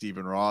back to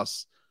Stephen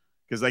Ross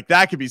because like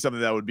that could be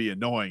something that would be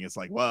annoying. It's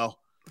like, well,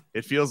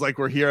 it feels like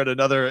we're here at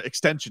another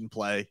extension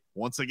play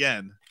once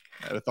again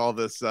with all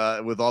this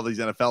with all these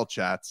NFL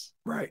chats.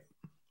 Right.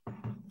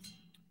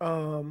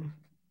 But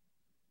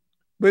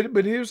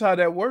here's how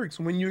that works.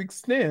 When you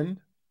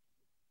extend,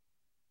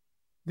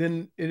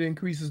 then it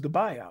increases the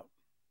buyout.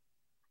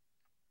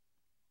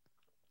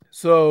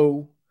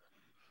 So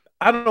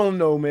I don't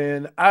know,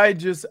 man. I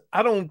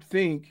don't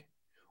think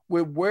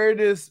with where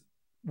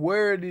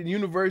the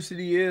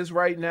university is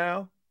right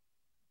now,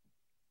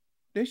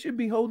 they should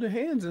be holding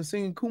hands and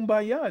singing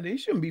Kumbaya. They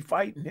shouldn't be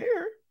fighting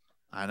here.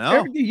 I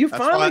know. You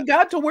finally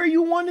got to where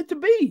you wanted to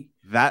be.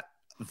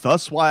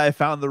 Thus why I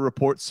found the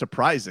report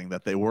surprising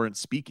that they weren't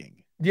speaking.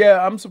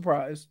 Yeah, I'm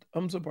surprised.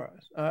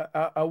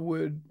 I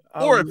would.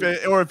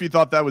 If you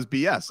thought that was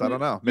BS, I don't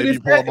know. Maybe you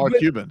pull a Mark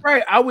Cuban.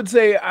 Right. I would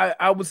say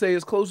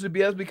it's close to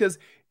BS because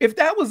if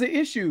that was the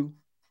issue,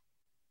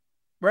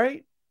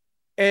 right,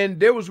 and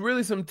there was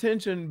really some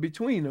tension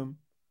between them,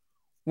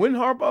 wouldn't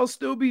Harbaugh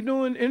still be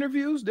doing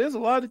interviews? There's a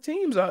lot of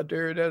teams out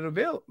there that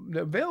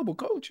are available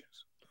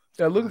coaches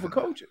that are looking for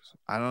coaches.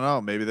 I don't know.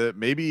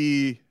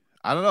 Maybe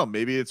I don't know.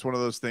 Maybe it's one of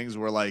those things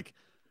where like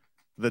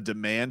the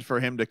demand for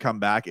him to come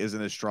back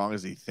isn't as strong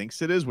as he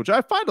thinks it is, which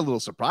I find a little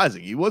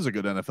surprising. He was a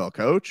good NFL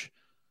coach,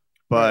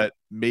 but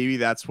maybe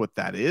that's what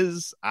that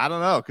is. I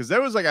don't know. Cause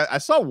there was like, I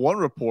saw one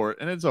report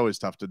and it's always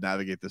tough to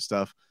navigate this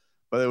stuff,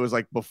 but it was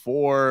like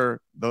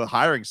before the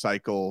hiring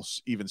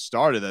cycles even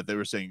started that they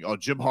were saying, oh,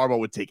 Jim Harbaugh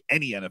would take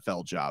any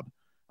NFL job.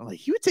 I'm like,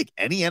 he would take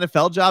any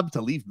NFL job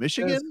to leave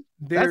Michigan?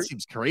 That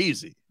seems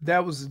crazy.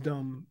 That was a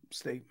dumb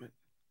statement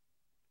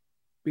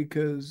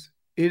because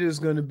it is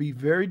going to be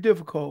very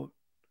difficult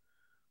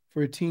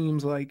for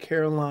teams like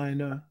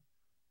Carolina,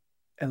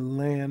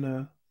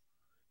 Atlanta,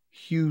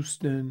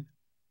 Houston,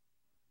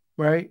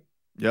 right?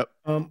 Yep.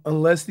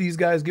 Unless these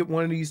guys get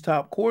one of these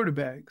top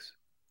quarterbacks,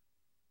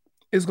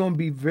 it's going to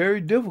be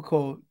very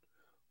difficult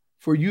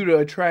for you to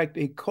attract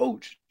a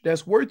coach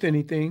that's worth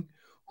anything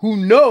who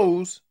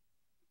knows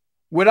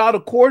without a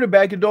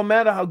quarterback, it don't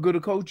matter how good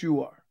a coach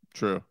you are.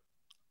 True.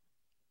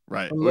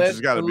 Right. Which has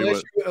got to be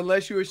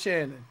unless you're a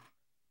Shanahan.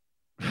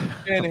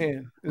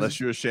 Unless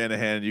you're a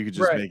Shanahan, you could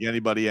just make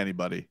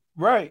anybody.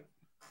 Right.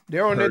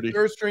 They're on their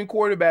third string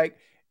quarterback,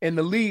 and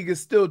the league is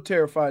still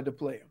terrified to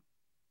play him.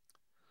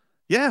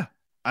 Yeah.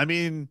 I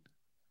mean,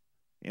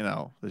 you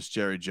know, this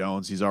Jerry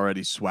Jones, he's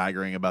already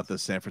swaggering about the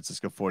San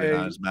Francisco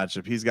 49ers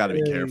matchup. He's got to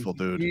be careful,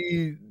 dude.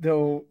 He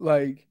don't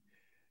like,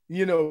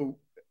 you know,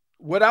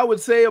 what I would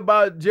say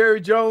about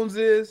Jerry Jones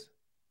is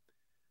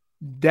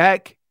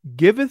Dak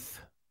giveth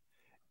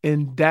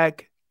and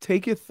Dak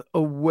taketh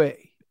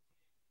away.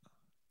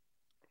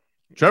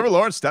 Trevor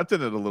Lawrence stepped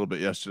in it a little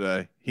bit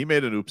yesterday. He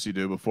made an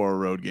oopsie-doo before a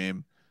road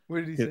game.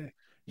 What did he say?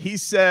 He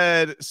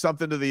said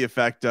something to the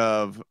effect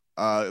of,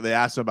 they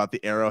asked him about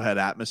the Arrowhead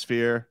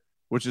atmosphere,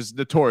 which is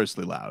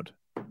notoriously loud.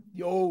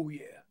 Oh,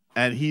 yeah.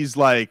 And he's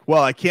like,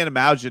 well, I can't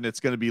imagine it's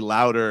going to be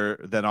louder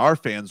than our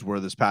fans were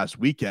this past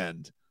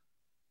weekend.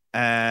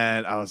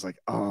 And I was like,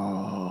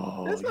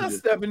 oh. That's not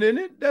stepping in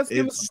it. That's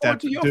giving support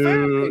to your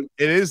fan base.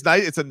 It is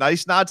nice. It's a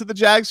nice nod to the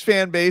Jags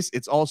fan base.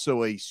 It's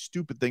also a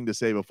stupid thing to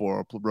say before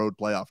a road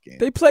playoff game.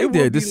 They played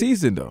there this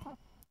season, though.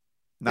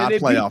 Not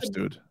playoffs,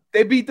 dude.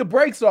 They beat the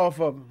brakes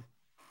off of them.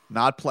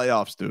 Not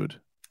playoffs, dude.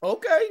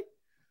 Okay.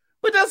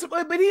 But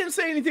he didn't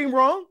say anything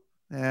wrong.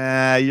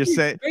 You're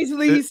saying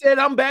basically he said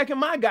I'm backing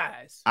my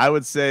guys. I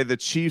would say the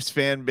Chiefs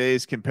fan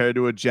base compared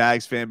to a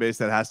Jags fan base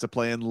that has to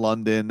play in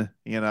London,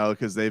 you know,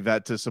 because they've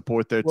had to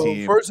support their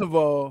team. First of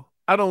all,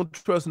 I don't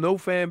trust no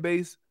fan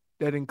base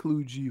that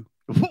includes you.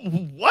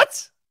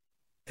 What?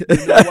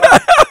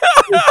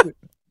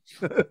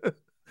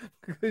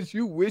 Because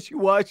you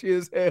wishy-washy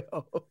as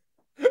hell.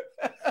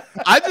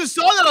 I just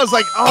saw that. I was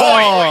like,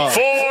 oh.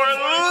 For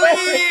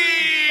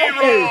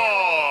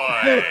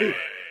Leroy.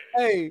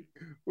 Hey,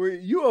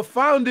 you're a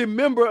founding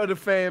member of the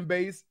fan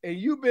base, and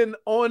you've been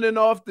on and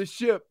off the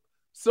ship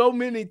so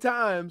many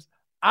times.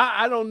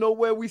 I don't know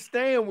where we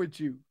stand with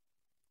you.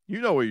 You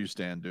know where you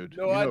stand, dude.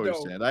 No, you know I where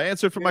don't. You stand. I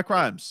answered for my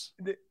crimes.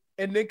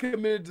 And then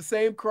committed the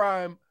same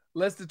crime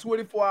less than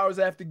 24 hours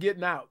after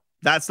getting out.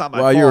 That's not my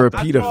fault. Well, you're a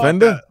repeat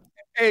offender?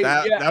 Hey,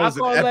 I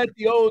call that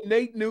the old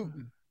Nate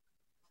Newton.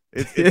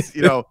 It's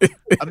you know,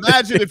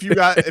 imagine if you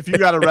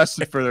got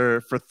arrested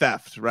for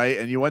theft, right?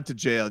 And you went to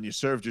jail and you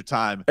served your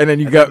time. And then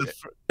and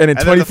then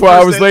 24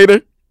 hours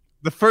later,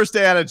 the first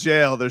day out of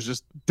jail, there's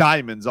just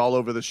diamonds all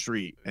over the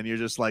street. And you're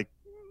just like,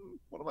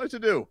 what am I to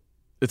do?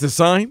 It's a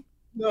sign?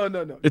 No.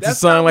 It's a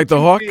sign like the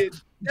Hawk?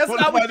 That's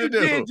not what you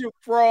did, you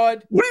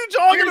fraud. What are you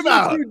talking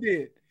about? What you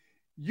did.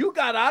 You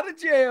got out of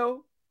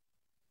jail,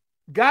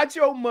 got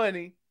your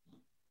money,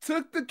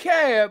 took the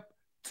cab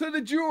to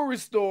the jewelry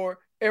store,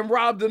 and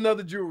robbed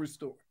another jewelry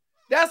store.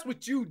 That's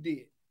what you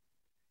did.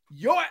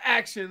 Your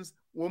actions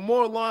were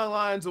more along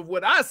lines of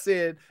what I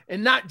said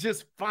and not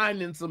just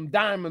finding some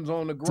diamonds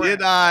on the ground.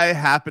 Did I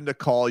happen to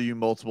call you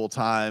multiple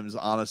times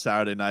on a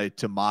Saturday night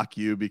to mock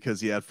you because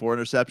he had 4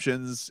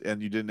 interceptions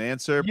and you didn't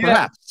answer? Yeah.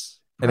 Perhaps.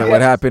 And then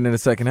what happened in the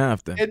second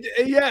half then? And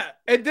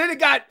then it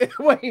got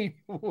wait.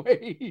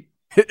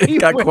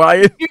 It got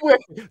quiet.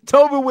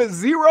 Tobin went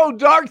 0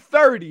 dark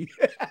 30.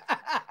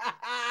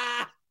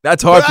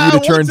 That's hard for you to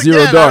turn once 0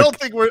 again, dark.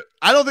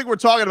 I don't think we're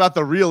talking about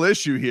the real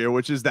issue here,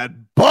 which is that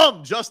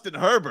bum Justin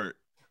Herbert.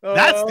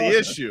 That's the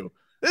issue.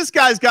 This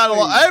guy's got a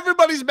lot.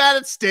 Everybody's mad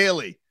at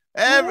Staley.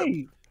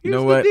 Here's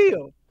the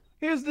deal.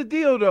 Here's the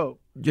deal, though.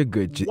 You're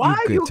good. Why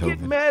are you Tobin.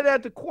 getting mad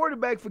at the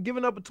quarterback for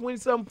giving up a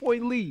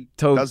 27-point lead?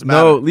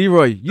 No,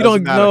 Leroy, you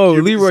don't know.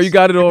 Leroy, you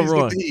got it all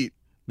wrong.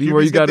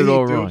 Leroy, you got it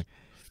all wrong.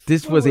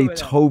 This was a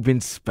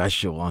Tobin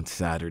special on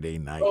Saturday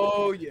night.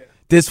 Oh yeah.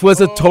 This was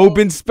a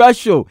Tobin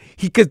special.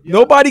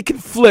 Nobody can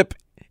flip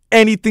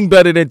anything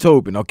better than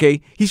Tobin.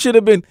 Okay, he should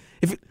have been.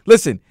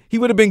 He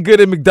would have been good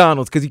at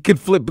McDonald's because he could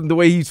flip the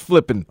way he's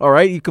flipping. All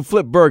right, he could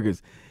flip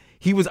burgers.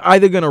 He was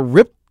either gonna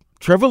rip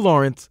Trevor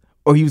Lawrence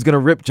or he was gonna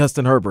rip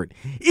Justin Herbert.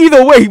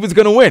 Either way, he was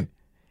gonna win.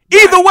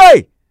 Either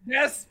way.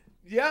 Yes.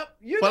 Yep.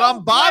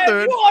 I'm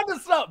bothered. You onto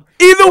something.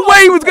 Either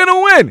way, he was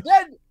gonna win.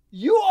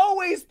 You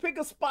always pick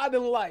a spot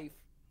in life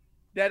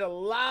that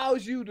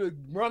allows you to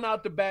run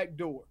out the back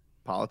door.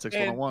 Politics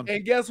 101.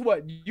 And guess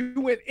what?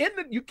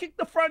 You kicked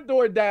the front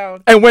door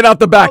down and went out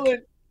the back.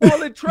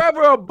 Calling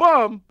Trevor a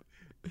bum.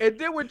 And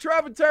then when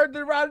Trevor turned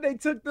around and they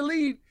took the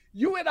lead,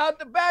 you went out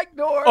the back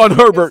door on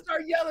Herbert. And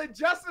start yelling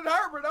Justin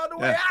Herbert on the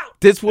way out.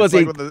 This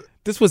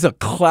was a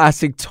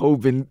classic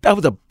Tobin. That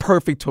was a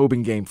perfect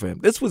Tobin game for him.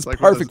 This was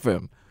perfect for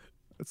him.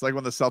 It's like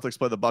when the Celtics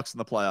play the Bucks in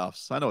the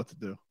playoffs. I know what to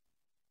do.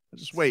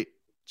 Just wait.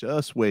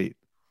 Just wait.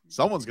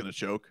 Someone's going to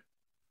choke.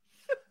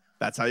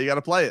 That's how you got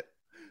to play it.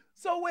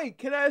 So wait,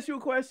 can I ask you a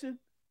question?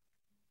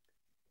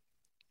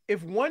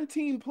 If one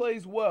team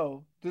plays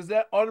well, does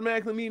that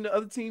automatically mean the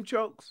other team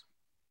chokes?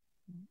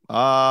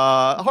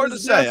 Hard to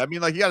say. I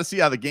mean, like, you got to see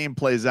how the game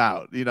plays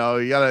out. You know,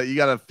 you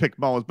gotta pick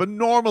moments. But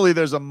normally,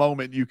 there's a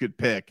moment you could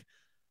pick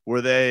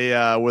where they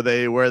had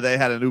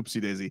an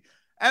oopsie daisy.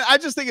 And I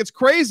just think it's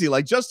crazy.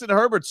 Like, Justin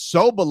Herbert's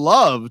so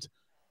beloved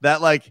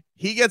that, like,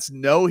 he gets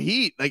no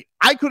heat. Like,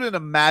 I couldn't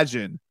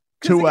imagine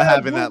Tua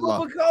having that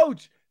love.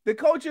 The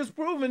coach has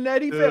proven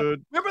that he failed.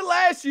 Remember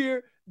last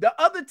year, the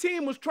other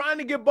team was trying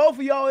to get both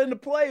of y'all in the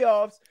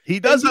playoffs. He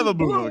does have a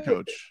boo of a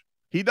coach.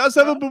 He does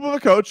have a boo of a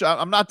coach.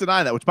 I'm not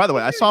denying that. Which, by the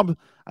way, I saw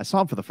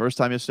him for the first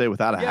time yesterday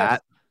without a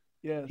hat.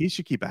 Yeah, he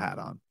should keep a hat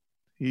on.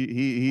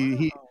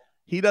 He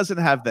doesn't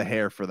have the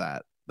hair for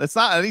that. That's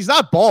not. And he's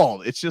not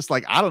bald. It's just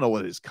like, I don't know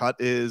what his cut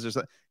is or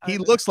something. He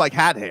looks like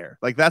hat hair.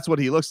 Like, that's what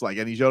he looks like.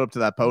 And he showed up to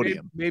that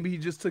podium. Maybe he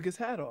just took his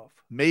hat off.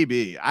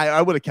 Maybe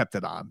I would have kept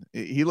it on.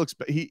 He looks.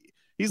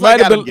 He's he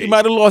might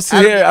have lost his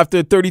hair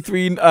after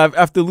 33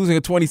 after losing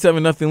a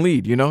 27-0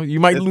 lead. You know, you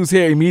might lose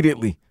hair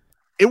immediately.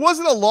 It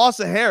wasn't a loss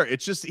of hair.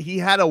 It's just he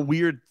had a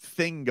weird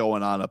thing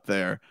going on up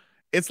there.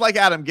 It's like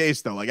Adam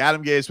Gase, though. Like,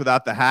 Adam Gase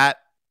without the hat,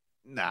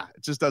 nah,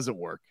 it just doesn't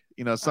work.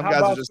 You know, some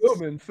guys are just.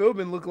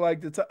 Philbin looked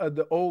like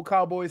the old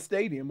Cowboy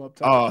Stadium up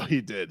top. Oh,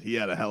 he did. He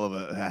had a hell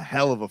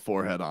of a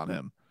forehead on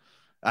him.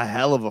 A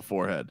hell of a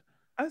forehead.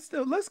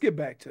 Let's get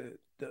back to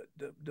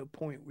the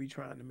point we're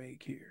trying to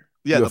make here.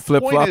 Yeah,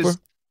 the point is,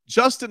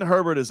 Justin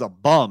Herbert is a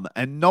bum,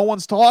 and no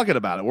one's talking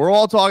about it. We're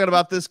all talking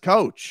about this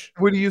coach.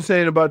 What are you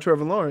saying about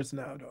Trevor Lawrence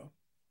now, though?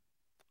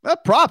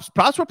 Props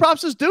what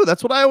props is due.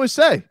 That's what I always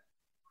say.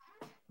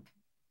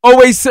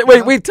 Always say.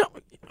 Wait.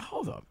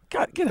 Hold up.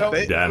 God, get out.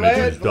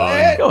 Damage is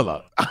done. Hold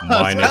up.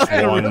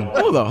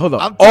 -1. Hold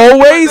up.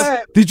 Always?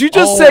 Did you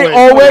just say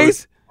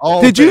always?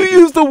 Did you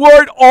use the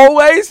word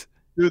always?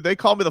 Dude, they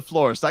call me the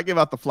florist. I give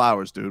out the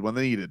flowers, dude, when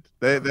they need it.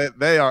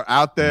 They are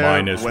out there.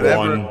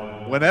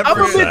 -1. Whenever.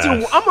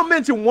 I'm gonna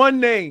mention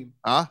one name.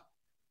 Huh?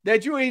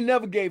 That you ain't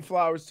never gave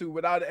flowers to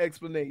without an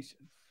explanation.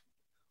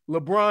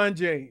 LeBron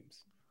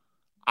James.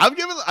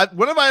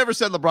 When have I ever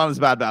said LeBron is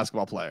a bad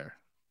basketball player?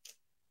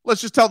 Let's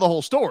just tell the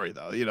whole story,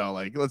 though. You know,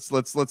 like let's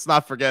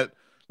not forget.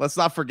 Let's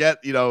not forget,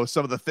 you know,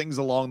 some of the things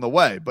along the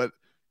way. But,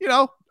 you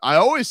know, I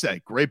always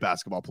say great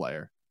basketball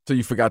player. So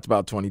you forgot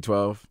about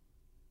 2012?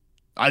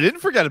 I didn't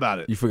forget about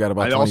it. You forgot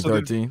about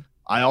 2013?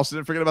 I also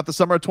didn't forget about the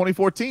summer of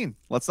 2014.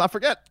 Let's not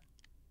forget.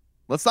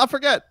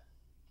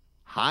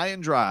 High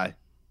and dry.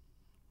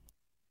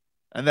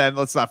 And then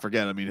let's not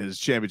forget, I mean, his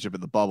championship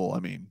in the bubble. I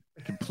mean,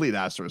 complete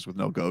asterisk with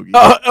no Gogi.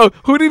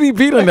 Who did he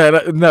beat in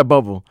that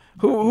bubble?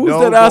 Who's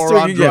no that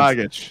asterisk against?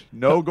 Dragic.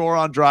 No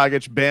Goran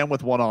Dragic. Bam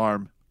with one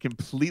arm.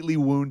 Completely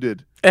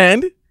wounded.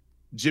 And?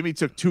 Jimmy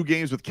took 2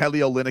 games with Kelly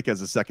Olynyk as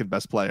the second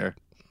best player.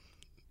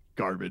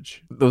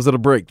 Garbage. Those are the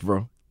breaks,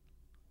 bro.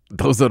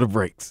 Those are the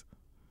breaks.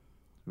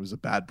 It was a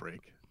bad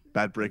break.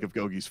 Bad break of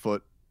Gogi's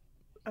foot.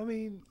 I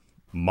mean.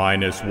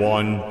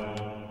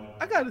 -1.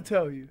 I got to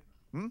tell you.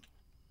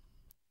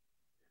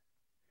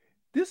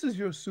 This is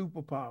your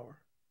superpower.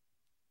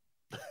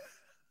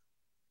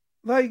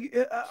 Like,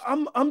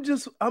 I'm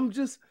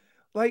just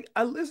like,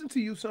 I listen to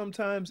you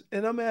sometimes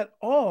and I'm at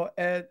awe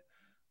at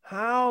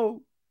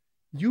how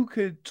you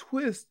could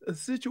twist a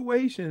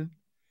situation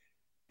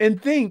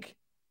and think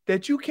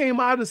that you came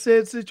out of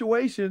said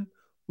situation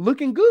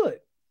looking good.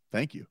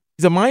 Thank you.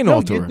 He's a mind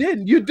alterer. You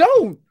didn't. You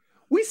don't.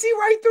 We see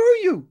right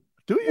through you.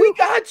 Do you? We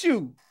got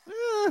you.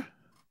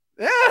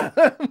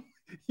 Yeah.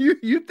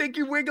 You think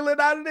you're wiggling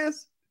out of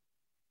this?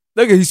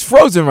 Look, he's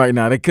frozen right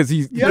now because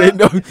they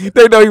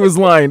know he was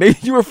lying.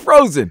 You were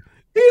frozen.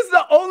 He's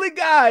the only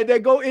guy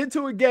that go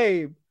into a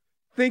game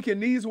thinking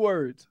these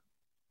words.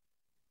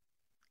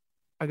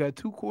 I got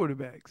 2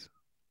 quarterbacks.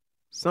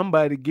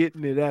 Somebody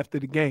getting it after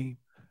the game.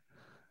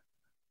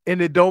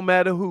 And it don't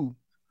matter who.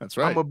 That's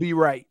right. I'm going to be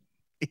right.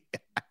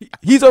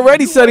 He's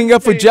already setting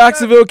up for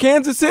Jacksonville,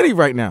 Kansas City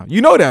right now.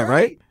 You know that,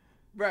 right?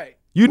 Right.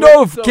 You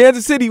know if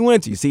Kansas City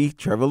wins, you see,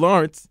 Trevor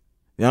Lawrence.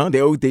 You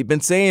know, they've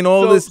been saying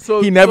all this.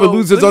 He never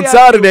loses on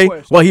Saturday.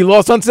 Well, he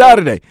lost on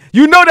Saturday.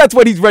 You know that's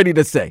what he's ready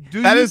to say.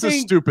 That is a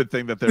stupid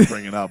thing that they're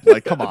bringing up.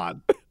 Like, come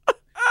on.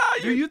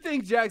 Do you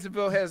think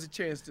Jacksonville has a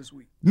chance this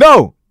week?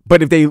 No,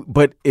 but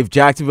if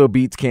Jacksonville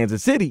beats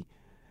Kansas City,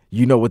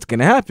 you know what's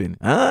gonna happen.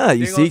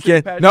 You see,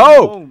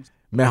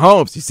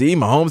 Mahomes. You see,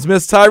 Mahomes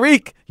missed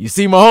Tyreek.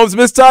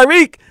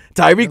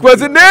 Tyreek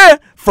wasn't there.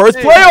 First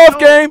playoff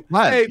game.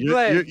 Hey,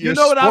 Blake, you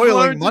know what I've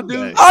learned to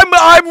do?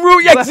 I'm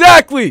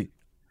ruining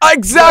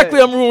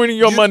exactly. I'm ruining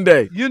your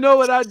Monday. You know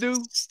what I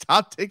do?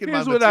 Stop taking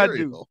Here's my what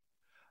material.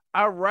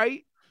 I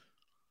write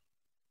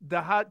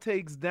the hot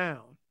takes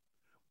down,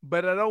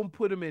 but I don't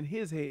put them in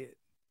his head.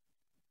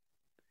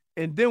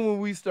 And then when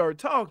we start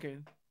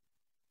talking,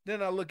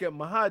 then I look at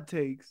my hot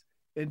takes,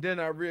 and then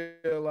I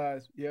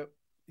realize, yep,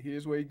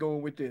 here's where you're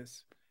going with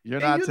this. You're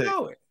not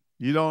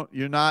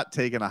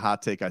taking a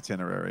hot take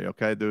itinerary,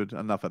 okay, dude?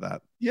 Enough of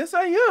that. Yes,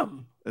 I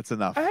am. It's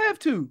enough. I have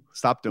to.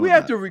 Stop doing that. We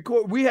have that. to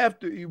record. We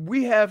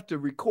have to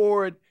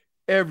record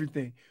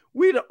everything.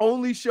 We the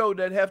only show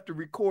that have to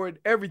record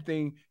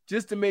everything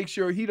just to make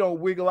sure he don't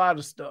wiggle out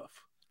of stuff.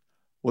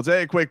 We'll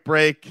take a quick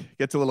break,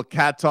 get to a little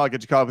cat talk,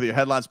 get you caught up with your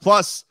headlines.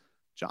 Plus,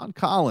 John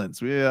Collins.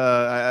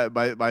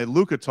 My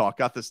Luka talk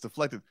got this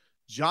deflected.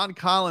 John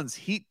Collins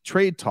Heat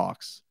trade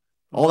talks.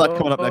 All that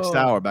coming up next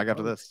hour. Back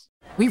after this.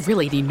 We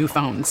really need new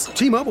phones.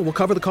 T-Mobile will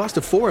cover the cost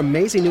of 4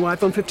 amazing new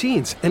iPhone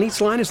 15s, and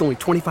each line is only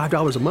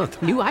 $25 a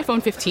month. New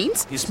iPhone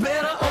 15s? It's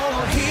better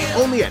over here.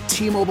 Only at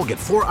T-Mobile, get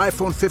 4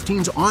 iPhone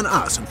 15s on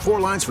us and 4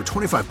 lines for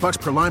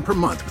 $25 per line per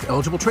month with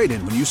eligible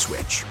trade-in when you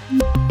switch.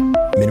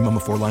 Minimum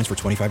of 4 lines for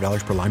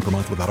 $25 per line per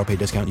month with autopay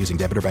discount using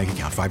debit or bank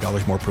account.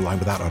 $5 more per line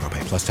without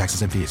autopay, plus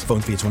taxes and fees. Phone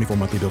fee at 24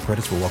 monthly bill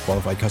credits for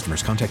well-qualified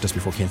customers. Contact us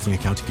before canceling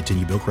account to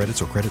continue bill credits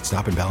or credit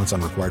stop and balance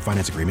on required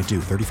finance agreement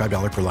due.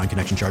 $35 per line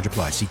connection charge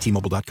applies. See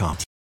T-Mobile.com.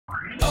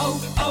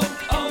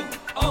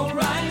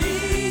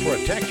 O'Reilly.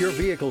 Protect your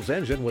vehicle's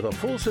engine with a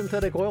full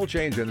synthetic oil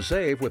change and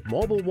save with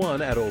Mobil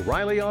 1 at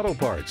O'Reilly Auto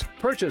Parts.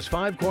 Purchase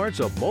 5 quarts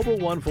of Mobil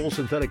 1 full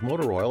synthetic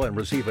motor oil and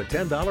receive a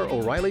 $10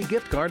 O'Reilly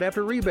gift card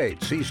after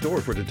rebate. See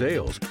store for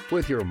details.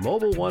 With your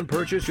Mobil 1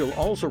 purchase, you'll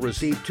also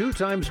receive 2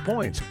 times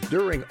points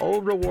during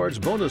Old Rewards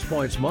Bonus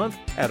Points Month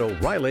at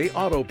O'Reilly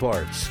Auto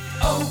Parts.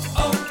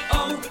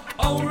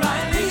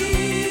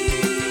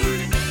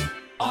 O'Reilly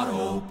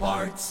Auto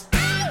Parts.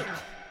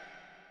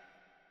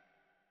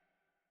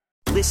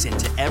 Listen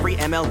to every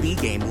MLB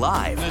game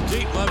live. In the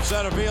deep left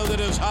center field, it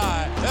is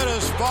high, it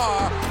is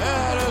far,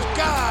 it is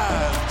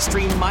gone.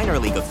 Stream minor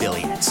league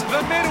affiliates.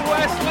 The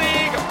Midwest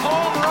League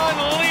home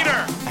run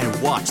leader.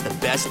 And watch the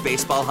best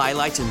baseball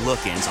highlights and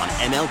look-ins on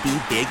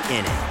MLB Big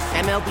Inning.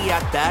 MLB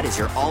At Bat is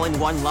your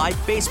all-in-one live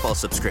baseball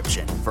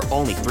subscription for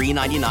only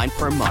 $3.99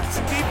 per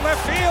month. Deep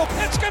left field,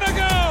 it's gonna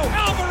go.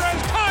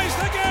 Alvarez ties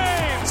the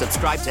game.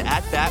 Subscribe to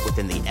At Bat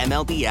within the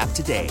MLB app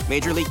today.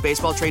 Major League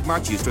Baseball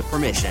trademarks used with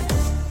permission.